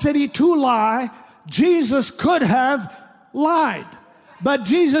capacity to lie, Jesus could have lied, but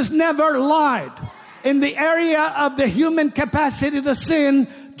Jesus never lied. In the area of the human capacity to sin,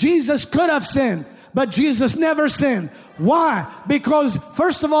 Jesus could have sinned, but Jesus never sinned. Why? Because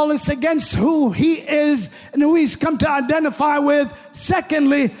first of all, it's against who He is and who He's come to identify with.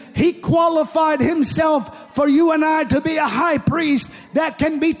 Secondly, He qualified Himself for you and I to be a high priest that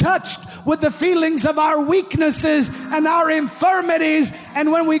can be touched with the feelings of our weaknesses and our infirmities.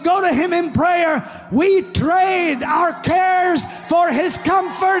 And when we go to Him in prayer, we trade our cares for His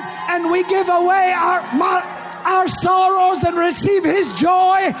comfort, and we give away our sorrows and receive His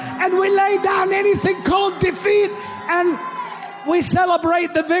joy, and we lay down anything called defeat, and we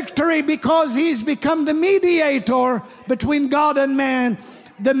celebrate the victory because He's become the mediator between God and man,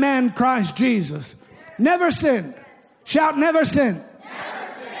 the man Christ Jesus. Never sinned. Shout, never sinned.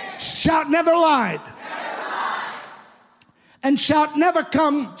 Shout, never lied. And shout, never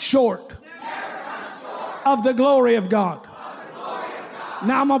come short of the glory of God.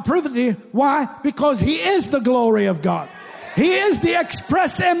 Now I'm going to prove it to you. Why? Because He is the glory of God. He is the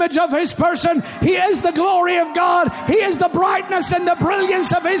express image of His person. He is the glory of God. He is the brightness and the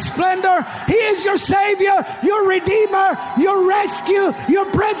brilliance of His splendor. He is your Savior, your Redeemer, your rescue, your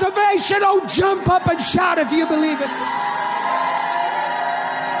preservation. Oh, jump up and shout if you believe it.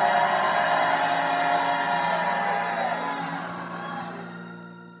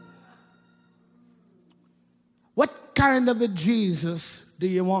 What kind of a Jesus do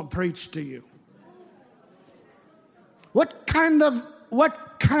you want preached to you? What kind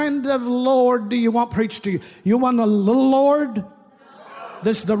of Lord do you want preached to you? You want a little Lord? No.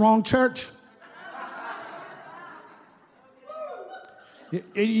 This is the wrong church.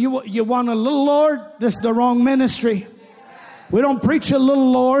 You want a little Lord? This is the wrong ministry. We don't preach a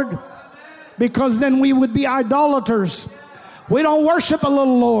little Lord because then we would be idolaters. We don't worship a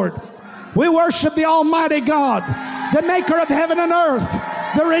little Lord. We worship the Almighty God, the maker of heaven and earth,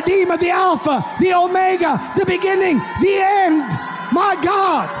 the Redeemer, the Alpha, the Omega, the beginning, the end. My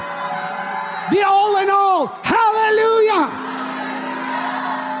God, the all in all. Hallelujah.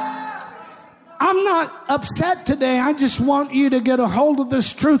 I'm not upset today. I just want you to get a hold of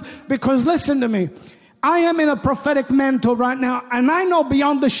this truth, because listen to me. I am in a prophetic mantle right now, and I know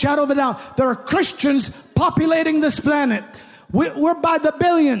beyond the shadow of a doubt there are Christians populating this planet. We're by the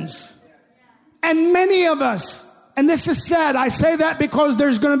billions. And many of us, and this is sad, I say that because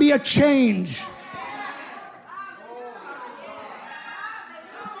there's going to be a change.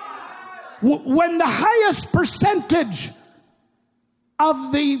 When the highest percentage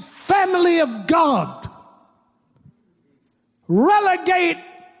of the family of God relegate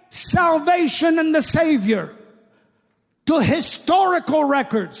salvation and the Savior to historical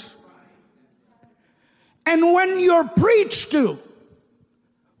records, and when you're preached to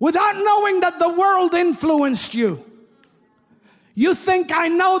without knowing that the world influenced you, you think, I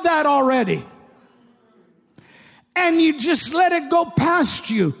know that already, and you just let it go past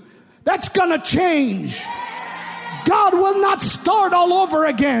you. That's gonna change. God will not start all over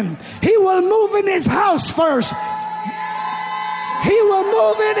again. He will move in His house first. He will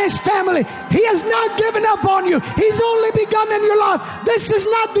move in His family. He has not given up on you. He's only begun in your life. This is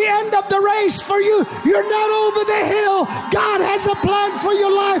not the end of the race for you. You're not over the hill. God has a plan for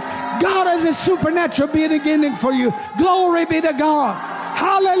your life. God has a supernatural beginning for you. Glory be to God.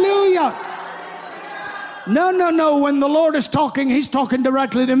 Hallelujah. No. When the Lord is talking, He's talking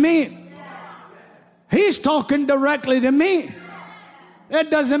directly to me. He's talking directly to me. It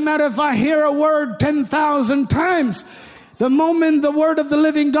doesn't matter if I hear a word 10,000 times. The moment the word of the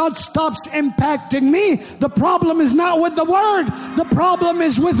living God stops impacting me, the problem is not with the word. The problem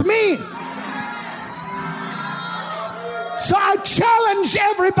is with me. So I challenge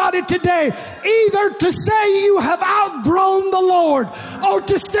everybody today, either to say you have outgrown the Lord, or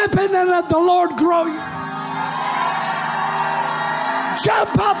to step in and let the Lord grow you.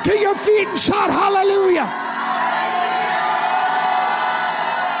 Jump up to your feet and shout hallelujah.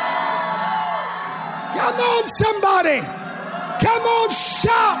 Come on, somebody. Come on,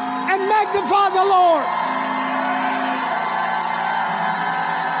 shout and magnify the Lord.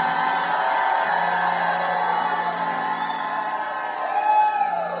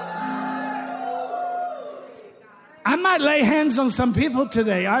 I might lay hands on some people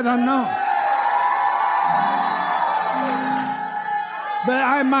today. I don't know. But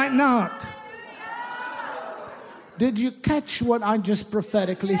I might not. Did you catch what I just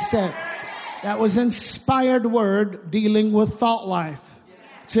prophetically said? That was inspired word dealing with thought life.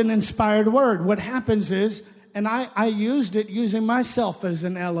 It's an inspired word. What happens is, and I used it using myself as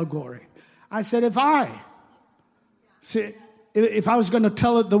an allegory. I said, if I was going to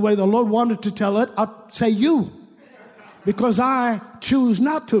tell it the way the Lord wanted to tell it, I'd say you. Because I choose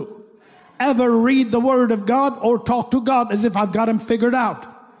not to ever read the Word of God or talk to God as if I've got Him figured out.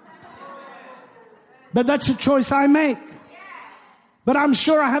 But that's a choice I make. But I'm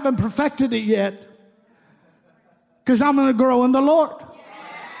sure I haven't perfected it yet, because I'm going to grow in the Lord.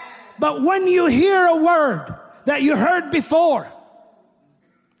 But when you hear a word that you heard before,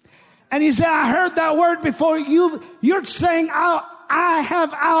 and you say, I heard that word before, you're saying, I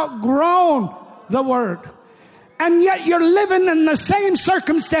have outgrown the word. And yet you're living in the same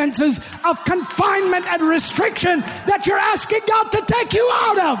circumstances of confinement and restriction that you're asking God to take you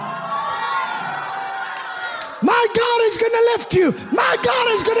out of. My God is going to lift you. My God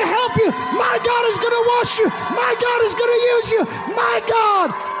is going to help you. My God is going to wash you. My God is going to use you. My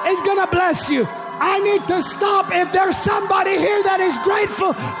God is going to bless you. I need to stop. If there's somebody here that is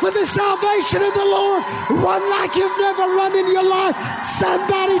grateful for the salvation of the Lord, run like you've never run in your life.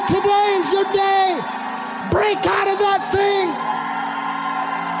 Somebody, today is your day. Break out of that thing.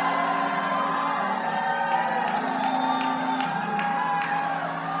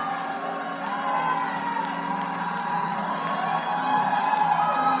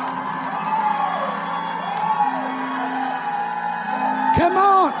 Come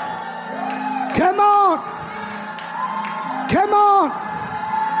on. Come on. Come on.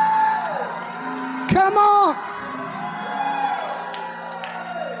 Come on.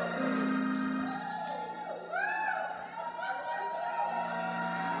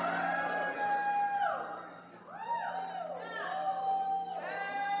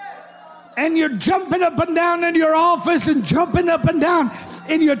 And you're jumping up and down in your office and jumping up and down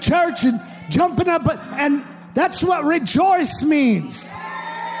in your church and jumping up. And that's what rejoice means.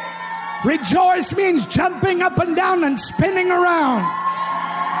 Rejoice means jumping up and down and spinning around.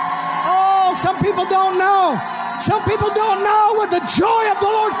 Oh, some people don't know. Some people don't know what the joy of the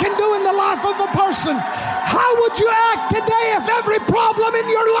Lord can do in the life of a person. How would you act today if every problem in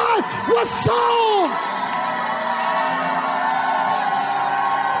your life was solved?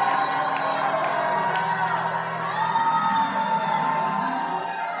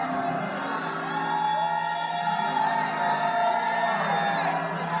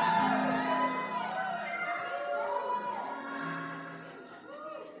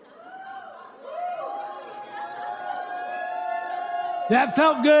 That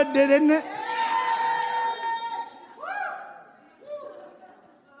felt good, didn't it?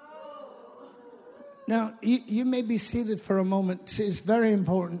 Now, you may be seated for a moment. It's very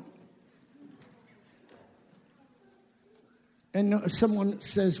important. And someone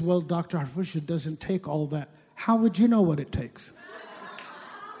says, well, Dr. Harfouche, it doesn't take all that. How would you know what it takes?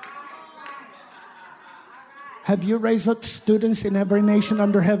 Have you raised up students in every nation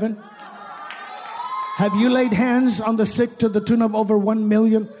under heaven? Have you laid hands on the sick to the tune of over 1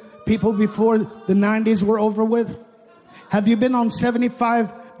 million people before the 90s were over with? Have you been on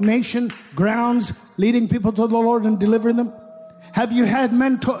 75 nation grounds leading people to the Lord and delivering them? Have you had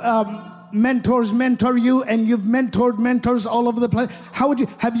mentors mentor you, and you've mentored mentors all over the place?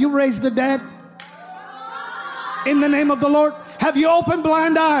 Have you raised the dead in the name of the Lord? Have you opened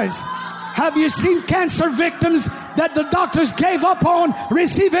blind eyes? Have you seen cancer victims that the doctors gave up on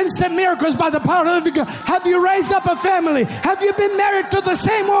receive instant miracles by the power of God? Have you raised up a family? Have you been married to the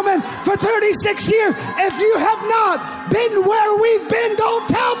same woman for 36 years? If you have not been where we've been, don't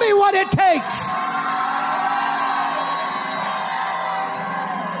tell me what it takes.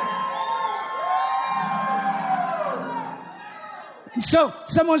 So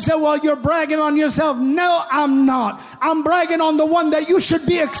someone said, well, you're bragging on yourself. No, I'm not. I'm bragging on the one that you should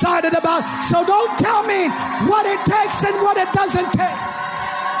be excited about. So don't tell me what it takes and what it doesn't take.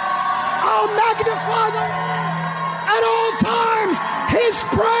 I'll magnify the Lord at all times. His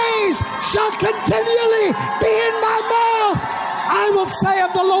praise shall continually be in my mouth. I will say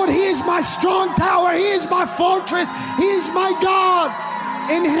of the Lord, He is my strong tower. He is my fortress. He is my God.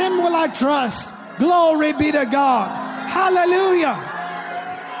 In Him will I trust. Glory be to God. Hallelujah.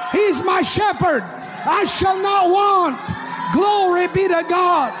 He's my shepherd. I shall not want. Glory be to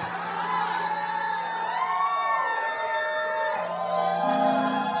God.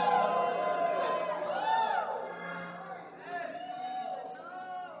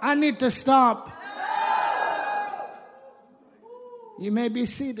 I need to stop. You may be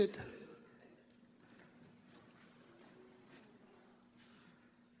seated.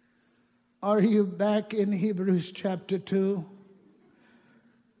 Are you back in Hebrews chapter 2?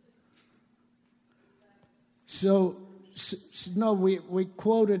 So we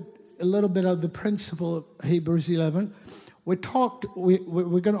quoted a little bit of the principle of Hebrews 11. We're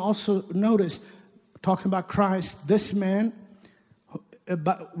going to also notice, talking about Christ, this man,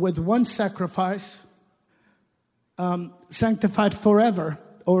 with one sacrifice, sanctified forever,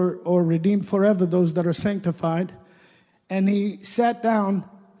 or redeemed forever those that are sanctified. And He sat down,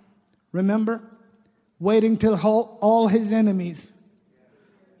 remember, waiting till all His enemies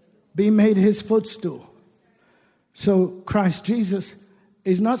be made His footstool. So Christ Jesus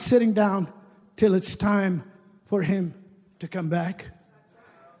is not sitting down till it's time for Him to come back.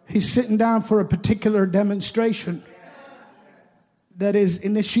 He's sitting down for a particular demonstration that is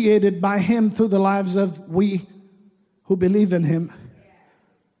initiated by Him through the lives of we who believe in Him.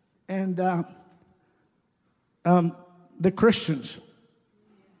 And the Christians,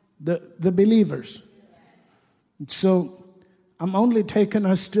 the believers. So I'm only taking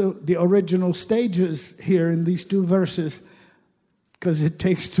us to the original stages here in these two verses because it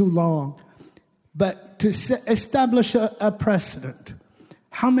takes too long. But to establish a precedent,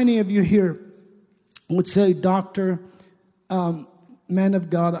 how many of you here would say, Doctor, man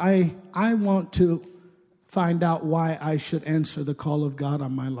of God, I want to find out why I should answer the call of God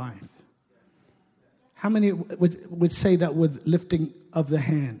on my life? How many would say that with lifting of the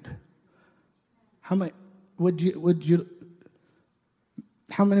hand? How many would you?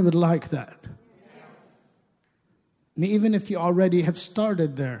 How many would like that? And even if you already have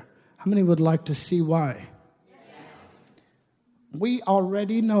started there, how many would like to see why? We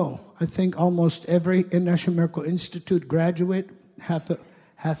already know, I think almost every International Miracle Institute graduate, half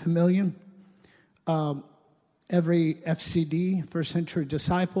a million, every FCD, First Century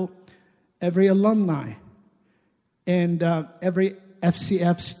Disciple, every alumni, and every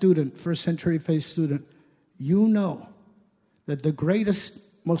FCF student, First Century Faith student, you know that the greatest,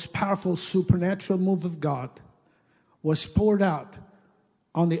 most powerful supernatural move of God was poured out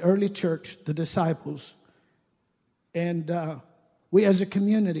on the early church, the disciples, and we as a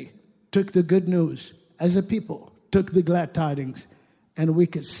community took the good news, as a people took the glad tidings, and we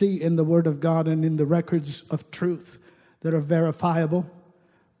could see in the Word of God and in the records of truth that are verifiable,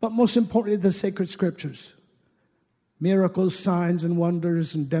 but most importantly, the sacred scriptures, miracles, signs, and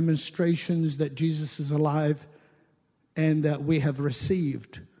wonders, and demonstrations that Jesus is alive and that we have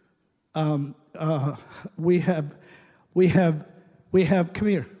received. We have. Come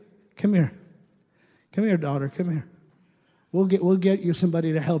here, daughter. Come here. We'll get you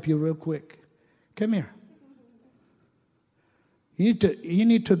somebody to help you real quick. Come here. You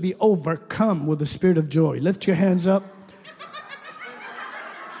need to be overcome with the spirit of joy. Lift your hands up.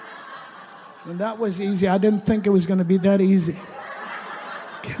 And that was easy. I didn't think it was going to be that easy.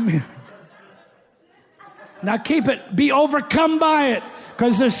 Come here. Now keep it. Be overcome by it,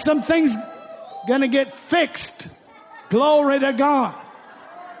 because there's some things going to get fixed. Glory to God.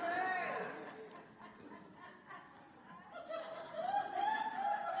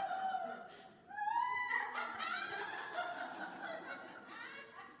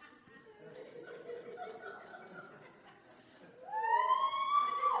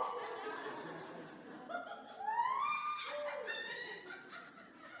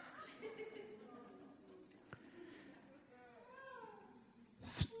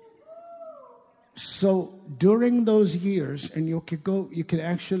 So during those years, and you can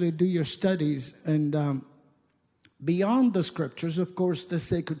actually do your studies, and beyond the scriptures, of course, the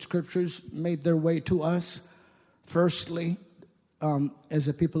sacred scriptures made their way to us, firstly, as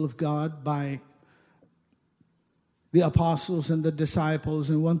a people of God, by the apostles and the disciples.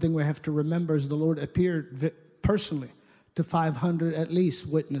 And one thing we have to remember is the Lord appeared personally to 500 at least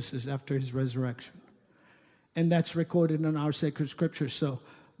witnesses after his resurrection. And that's recorded in our sacred scriptures. So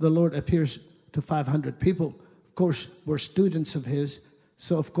the Lord appears to 500 people. Of course, we're students of his.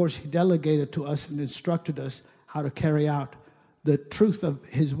 So, of course, he delegated to us and instructed us how to carry out the truth of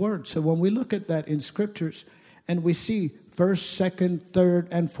his word. So when we look at that in scriptures and we see 1st, 2nd, 3rd,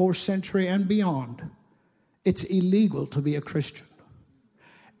 and 4th century and beyond, it's illegal to be a Christian.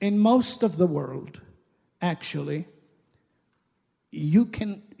 In most of the world, actually, you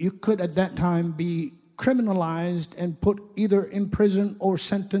could at that time be criminalized and put either in prison or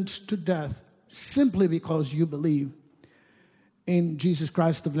sentenced to death simply because you believe in Jesus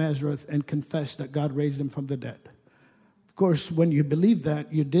Christ of Nazareth and confess that God raised him from the dead. Of course, when you believe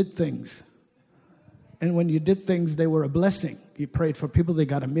that, you did things. And when you did things, they were a blessing. You prayed for people, they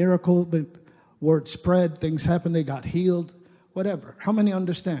got a miracle, the word spread, things happened, they got healed, whatever. How many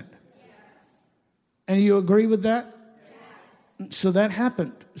understand? Yes. And you agree with that? Yes. So that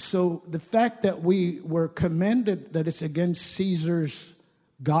happened. So the fact that we were commended that it's against Caesar's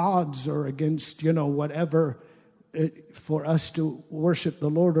gods or against, whatever, for us to worship the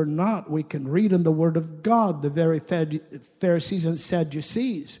Lord or not, we can read in the Word of God, the very Pharisees and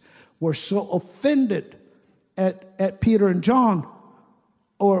Sadducees were so offended at Peter and John,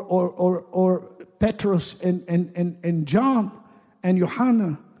 or Petrus and John and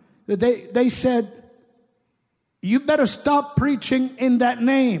Johanna, that they said, you better stop preaching in that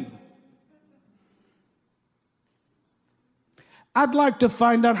name. I'd like to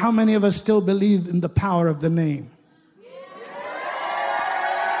find out how many of us still believe in the power of the name.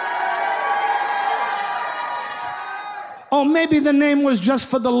 Oh, maybe the name was just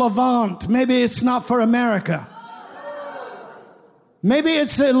for the Levant. Maybe it's not for America. Maybe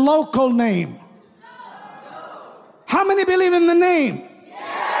it's a local name. How many believe in the name?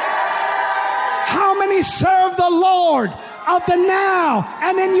 How many serve the Lord of the now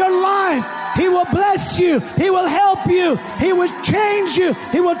and in your life? He will bless you. He will help you. He will change you.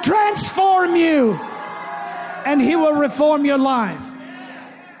 He will transform you. And he will reform your life.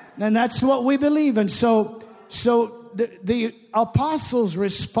 And that's what we believe in. So the apostles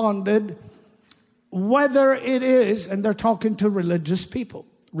responded, whether it is, and they're talking to religious people,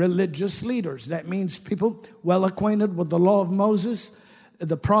 religious leaders. That means people well acquainted with the law of Moses,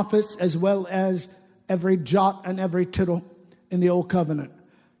 the prophets, as well as every jot and every tittle in the old covenant.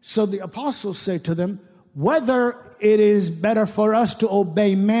 So the apostles say to them, whether it is better for us to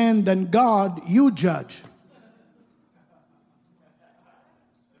obey man than God, you judge.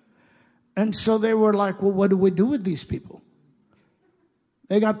 And so they were like, well, what do we do with these people?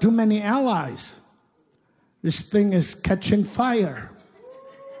 They got too many allies. This thing is catching fire.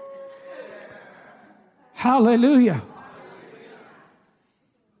 Hallelujah.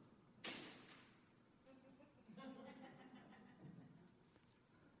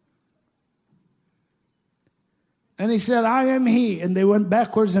 And he said, I am he. And they went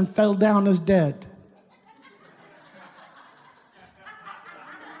backwards and fell down as dead.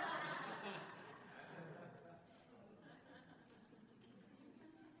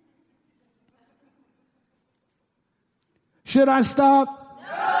 Should I stop?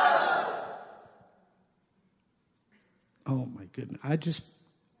 No. Oh my goodness.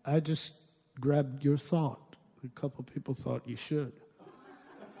 I just grabbed your thought. A couple people thought you should.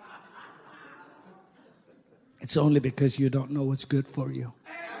 It's only because you don't know what's good for you.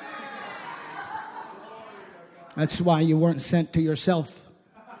 That's why you weren't sent to yourself.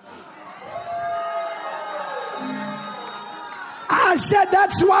 I said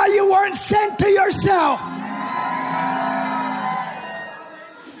that's why you weren't sent to yourself.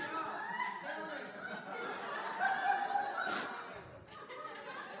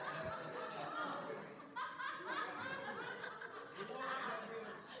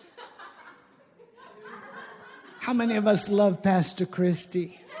 How many of us love Pastor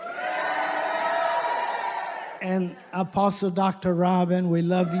Christy? And Apostle Dr. Robin, we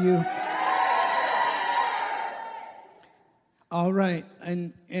love you. All right,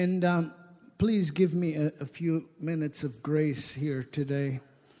 and please give me a few minutes of grace here today.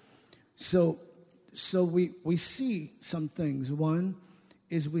 So we see some things. One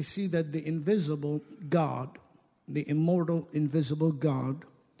is we see that the invisible God, the immortal, invisible God,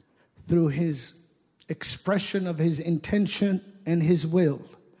 through his expression of his intention and his will,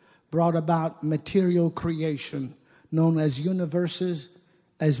 brought about material creation known as universes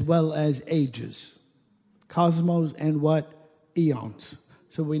as well as ages, cosmos and what? Eons.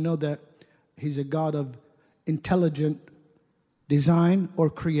 So we know that he's a God of intelligent design or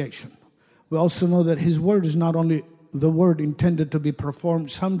creation. We also know that his word is not only the word intended to be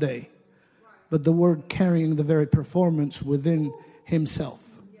performed someday, but the word carrying the very performance within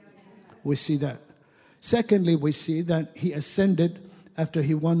himself. We see that. Secondly, we see that he ascended after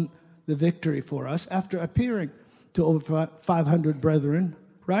he won the victory for us, after appearing to over 500 brethren,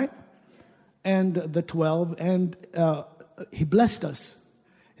 right? And the 12, and he blessed us,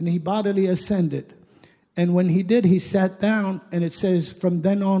 and he bodily ascended. And when he did, he sat down, and it says, from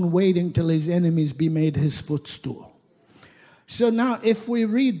then on, waiting till his enemies be made his footstool. So now, if we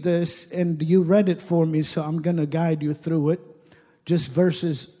read this, and you read it for me, so I'm going to guide you through it. Just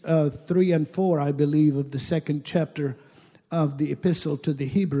verses 3 and 4, I believe, of the second chapter of the epistle to the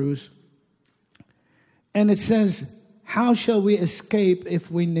Hebrews. And it says, how shall we escape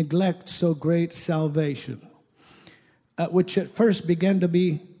if we neglect so great salvation? Which at first began to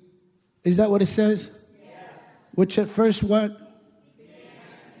be, is that what it says? Yes. Which at first what?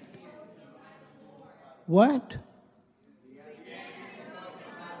 What?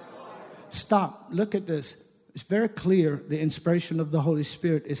 Stop. Look at this. It's very clear, the inspiration of the Holy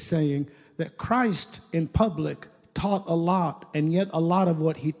Spirit is saying that Christ in public taught a lot, and yet a lot of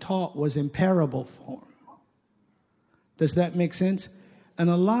what he taught was in parable form. Does that make sense? And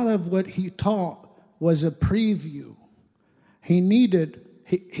a lot of what he taught was a preview.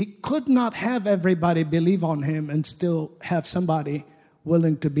 He could not have everybody believe on him and still have somebody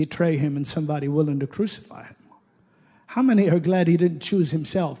willing to betray him and somebody willing to crucify him. How many are glad he didn't choose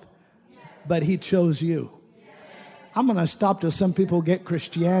himself, but he chose you? I'm going to stop till some people get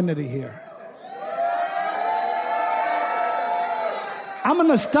Christianity here. I'm going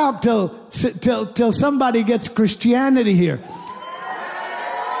to stop till somebody gets Christianity here.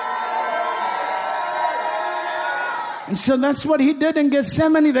 And so that's what he did in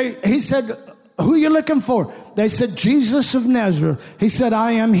Gethsemane. He said, who are you looking for? They said, Jesus of Nazareth. He said,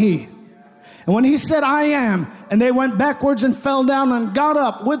 I am he. And when he said, I am, and they went backwards and fell down and got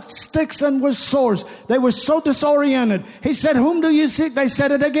up with sticks and with swords. They were so disoriented. He said, whom do you seek? They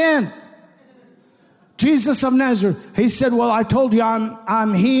said it again. Jesus of Nazareth. He said, well, I told you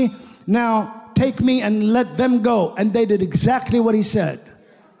I'm he. Now take me and let them go. And they did exactly what he said.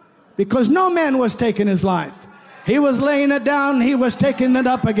 Because no man was taking his life. He was laying it down. He was taking it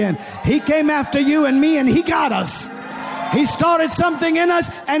up again. He came after you and me, and he got us. He started something in us,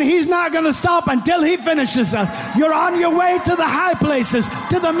 and he's not going to stop until he finishes us. You're on your way to the high places,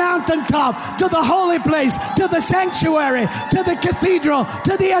 to the mountaintop, to the holy place, to the sanctuary, to the cathedral,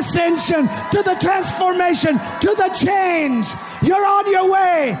 to the ascension, to the transformation, to the change. You're on your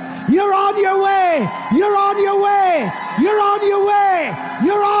way. You're on your way. way. You're on your way. You're on your way.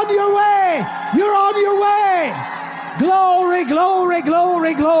 You're on your way. You're on your way. Glory, glory,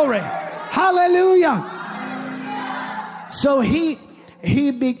 glory, glory. Hallelujah. So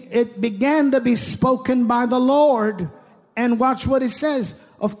it began to be spoken by the Lord. And watch what it says.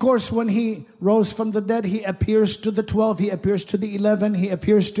 Of course, when he rose from the dead, he appears to the 12. He appears to the 11. He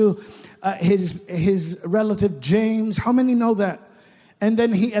appears to his relative James. How many know that? And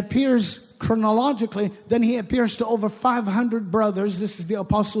then he appears chronologically. Then he appears to over 500 brothers. This is the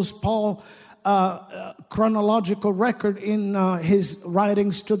Apostle Paul chronological record in his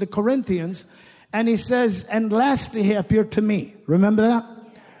writings to the Corinthians. And he says, and lastly, he appeared to me. Remember that?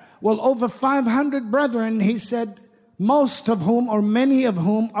 Well, over 500 brethren, he said, most of whom or many of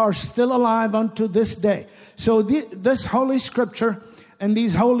whom are still alive unto this day. So this holy scripture and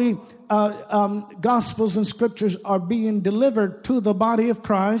these holy gospels and scriptures are being delivered to the body of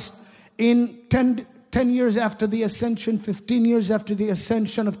Christ in 10 years after the ascension, 15 years after the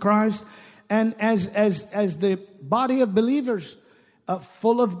ascension of Christ. And as the body of believers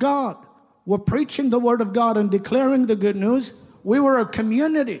full of God were preaching the word of God and declaring the good news, we were a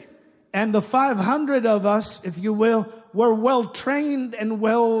community. And the 500 of us, if you will, were well trained and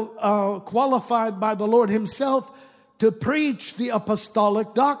well qualified by the Lord himself to preach the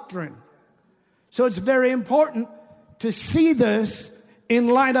apostolic doctrine. So it's very important to see this in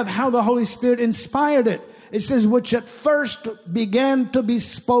light of how the Holy Spirit inspired it. It says, which at first began to be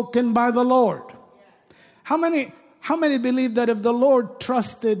spoken by the Lord. How many believe that if the Lord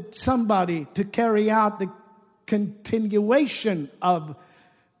trusted somebody to carry out the continuation of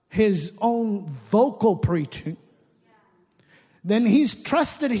his own vocal preaching, then he's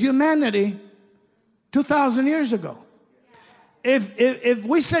trusted humanity 2,000 years ago. If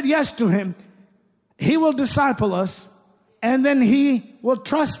we said yes to him, he will disciple us, and then he will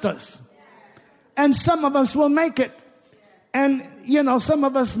trust us. And some of us will make it. And, some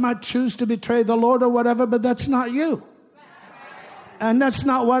of us might choose to betray the Lord or whatever, but that's not you. And that's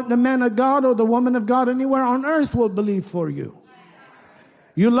not what the man of God or the woman of God anywhere on earth will believe for you.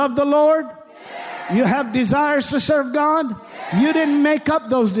 You love the Lord? You have desires to serve God? You didn't make up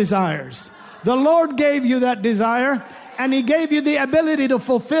those desires. The Lord gave you that desire, and he gave you the ability to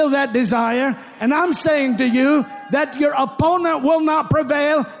fulfill that desire. And I'm saying to you that your opponent will not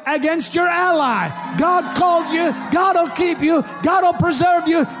prevail against your ally. God called you. God will keep you. God will preserve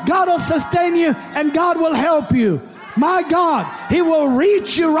you. God will sustain you, and God will help you. My God, he will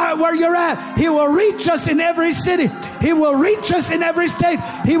reach you right where you're at. He will reach us in every city. He will reach us in every state.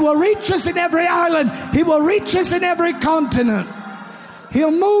 He will reach us in every island. He will reach us in every continent.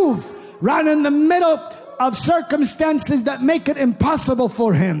 He'll move right in the middle of circumstances that make it impossible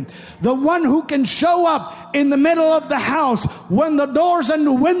for him. The one who can show up in the middle of the house when the doors and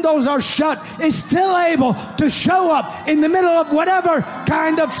the windows are shut is still able to show up in the middle of whatever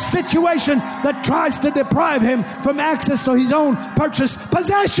kind of situation that tries to deprive him from access to his own purchased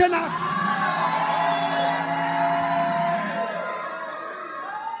possession.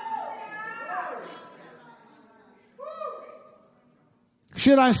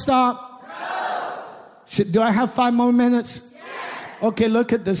 Should I stop? Do I have 5 more minutes? Yes. Okay,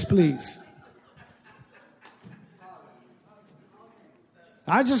 look at this, please.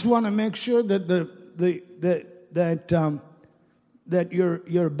 I just want to make sure that that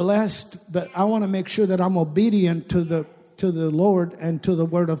you're blessed. That I want to make sure that I'm obedient to the Lord and to the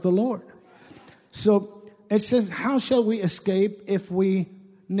word of the Lord. So it says, "How shall we escape if we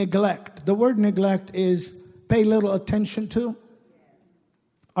neglect?" The word neglect is pay little attention to.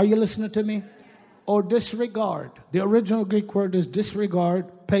 Are you listening to me? Or disregard. The original Greek word is disregard,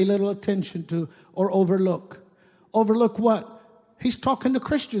 pay little attention to, or overlook. Overlook what? He's talking to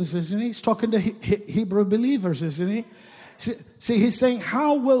Christians, isn't he? He's talking to Hebrew believers, isn't he? See, he's saying,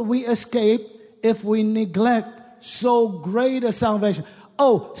 how will we escape if we neglect so great a salvation?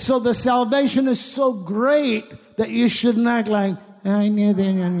 Oh, so the salvation is so great that you shouldn't act like,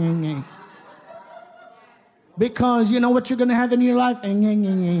 because you know what you're going to have in your life?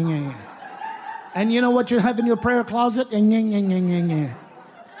 And you know what you have in your prayer closet? And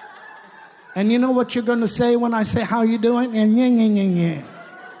you know what you're going to say when I say, how you doing? And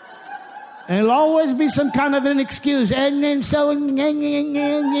it'll always be some kind of an excuse. And then so, you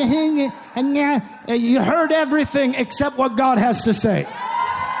heard everything except what God has to say.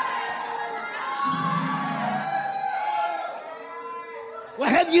 Well,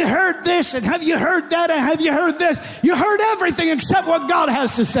 have you heard this, and have you heard that, and have you heard this? You heard everything except what God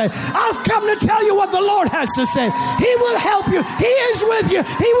has to say. I've come to tell you what the Lord has to say. He will help you. He is with you.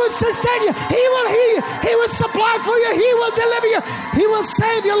 He will sustain you. He will heal you. He will supply for you. He will deliver you. He will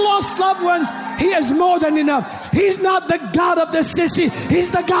save your lost loved ones. He is more than enough. He's not the God of the sissy. He's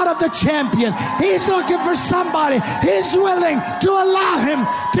the God of the champion. He's looking for somebody. He's willing to allow him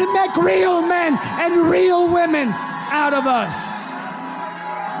to make real men and real women out of us.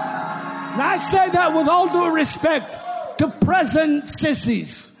 And I say that with all due respect to present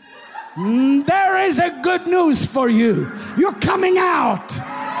sissies. There is a good news for you. You're coming out.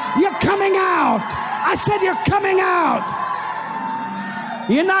 You're coming out. I said you're coming out.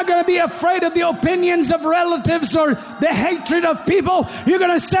 You're not going to be afraid of the opinions of relatives or the hatred of people. You're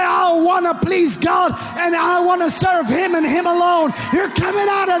going to say, I want to please God and I want to serve Him and Him alone. You're coming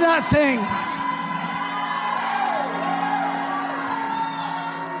out of that thing.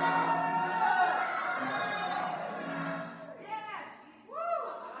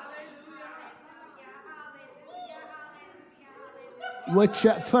 Which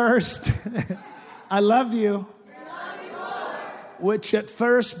at first, I love you, which at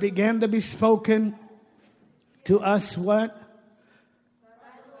first began to be spoken to us what?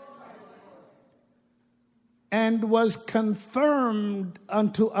 And was confirmed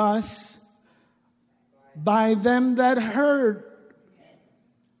unto us by them that heard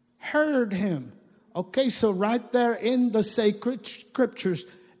him. Okay, so right there in the sacred scriptures,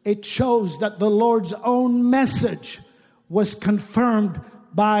 it shows that the Lord's own message was confirmed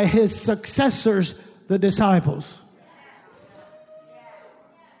by his successors, the disciples.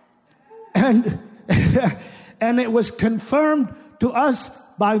 And it was confirmed to us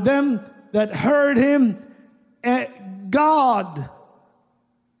by them that heard him. God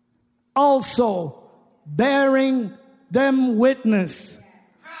also bearing them witness.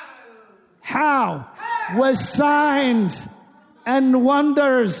 How? With signs and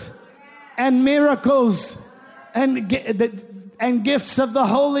wonders and miracles and gifts of the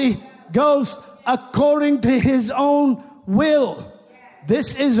Holy Ghost according to his own will.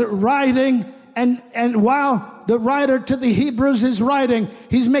 This is writing, and while the writer to the Hebrews is writing,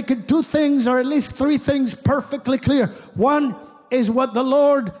 he's making two things, or at least three things, perfectly clear. One is what the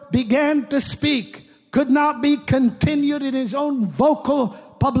Lord began to speak could not be continued in his own vocal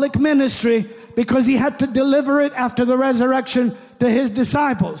public ministry because he had to deliver it after the resurrection to his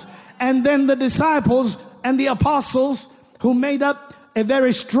disciples. And then the disciples and the apostles, who made up a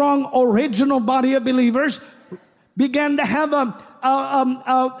very strong original body of believers, began to have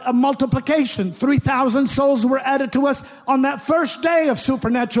a multiplication. 3,000 souls were added to us on that first day of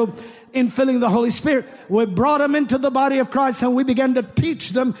supernatural infilling the Holy Spirit. We brought them into the body of Christ and we began to teach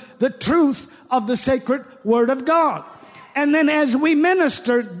them the truth of the sacred Word of God. And then as we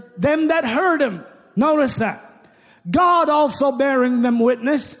ministered, them that heard him, notice that, God also bearing them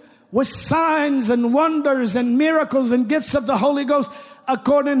witness with signs and wonders and miracles and gifts of the Holy Ghost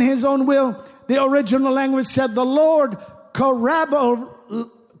according to his own will. The original language said the Lord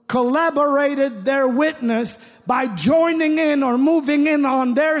collaborated their witness by joining in or moving in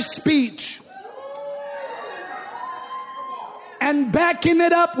on their speech and backing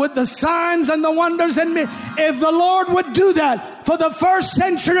it up with the signs and the wonders. And if the Lord would do that for the first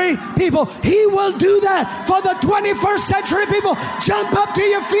century people, he will do that for the 21st century people. Jump up to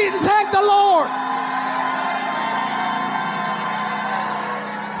your feet and thank the Lord.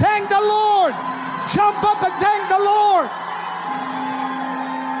 Thank the Lord. Jump up and thank the Lord.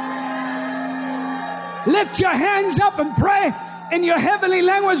 Lift your hands up and pray in your heavenly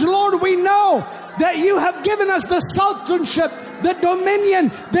language. Lord, we know that you have given us the sultanship, the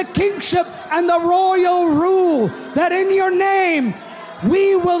dominion, the kingship, and the royal rule, that in your name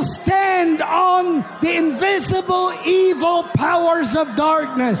we will stand on the invisible evil powers of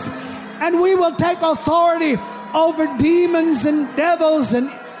darkness, and we will take authority over demons and devils and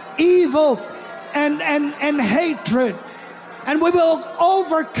evil and hatred, and we will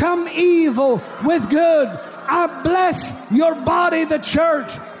overcome evil with good. I bless your body, the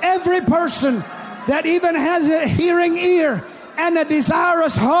church, every person that even has a hearing ear and a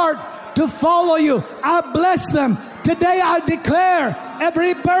desirous heart to follow you. I bless them. Today I declare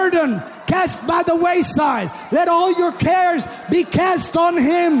every burden cast by the wayside. Let all your cares be cast on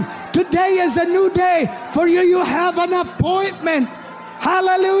him. Today is a new day for you. You have an appointment.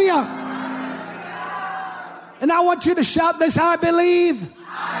 Hallelujah. And I want you to shout this: I believe,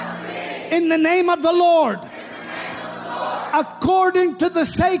 in the name of the Lord, according to the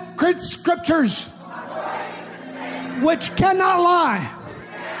sacred scriptures, which cannot lie,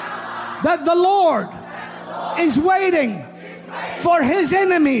 that the Lord is waiting for his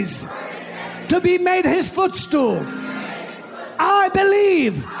enemies to be made his footstool. I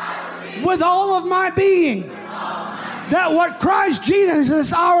believe with all of my being that what Christ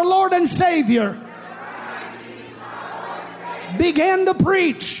Jesus, our Lord and Savior, began to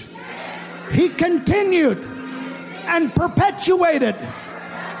preach, he continued and perpetuated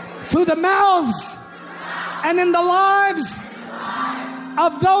through the mouths and in the lives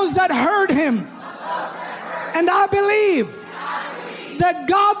of those that heard him. And I believe that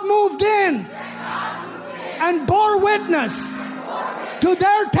God moved in and bore witness to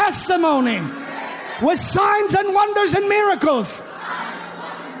their testimony with signs and wonders and miracles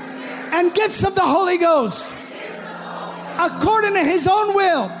and gifts of the Holy Ghost according to his own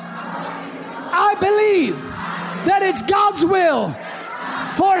will. I believe that it's God's will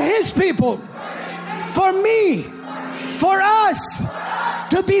for his people, for me, for us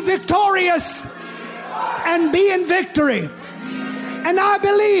to be victorious and be in victory. And I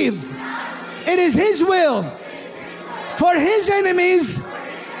believe it is his will for his enemies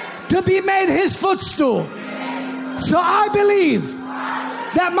to be made his footstool. So I believe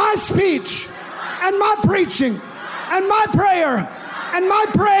that my speech and my preaching and my prayer and my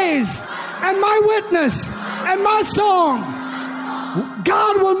praise and my witness and my song,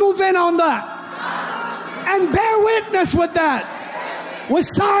 God will move in on that and bear witness with that, with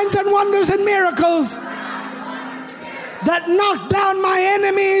signs and wonders and miracles that knock down my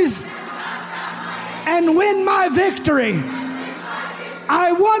enemies and win my victory.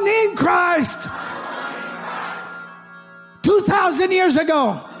 I won in Christ 2,000 years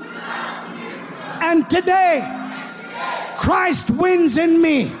ago. And today, Christ wins in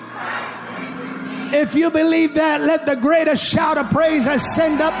me. If you believe that, let the greatest shout of praise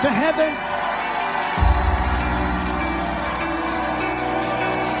ascend up to heaven.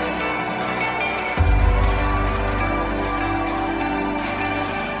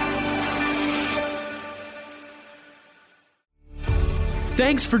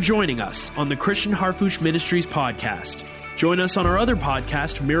 Thanks for joining us on the Christian Harfouche Ministries podcast. Join us on our other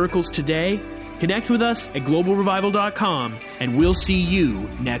podcast, Miracles Today. Connect with us at globalrevival.com, and we'll see you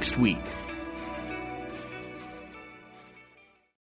next week.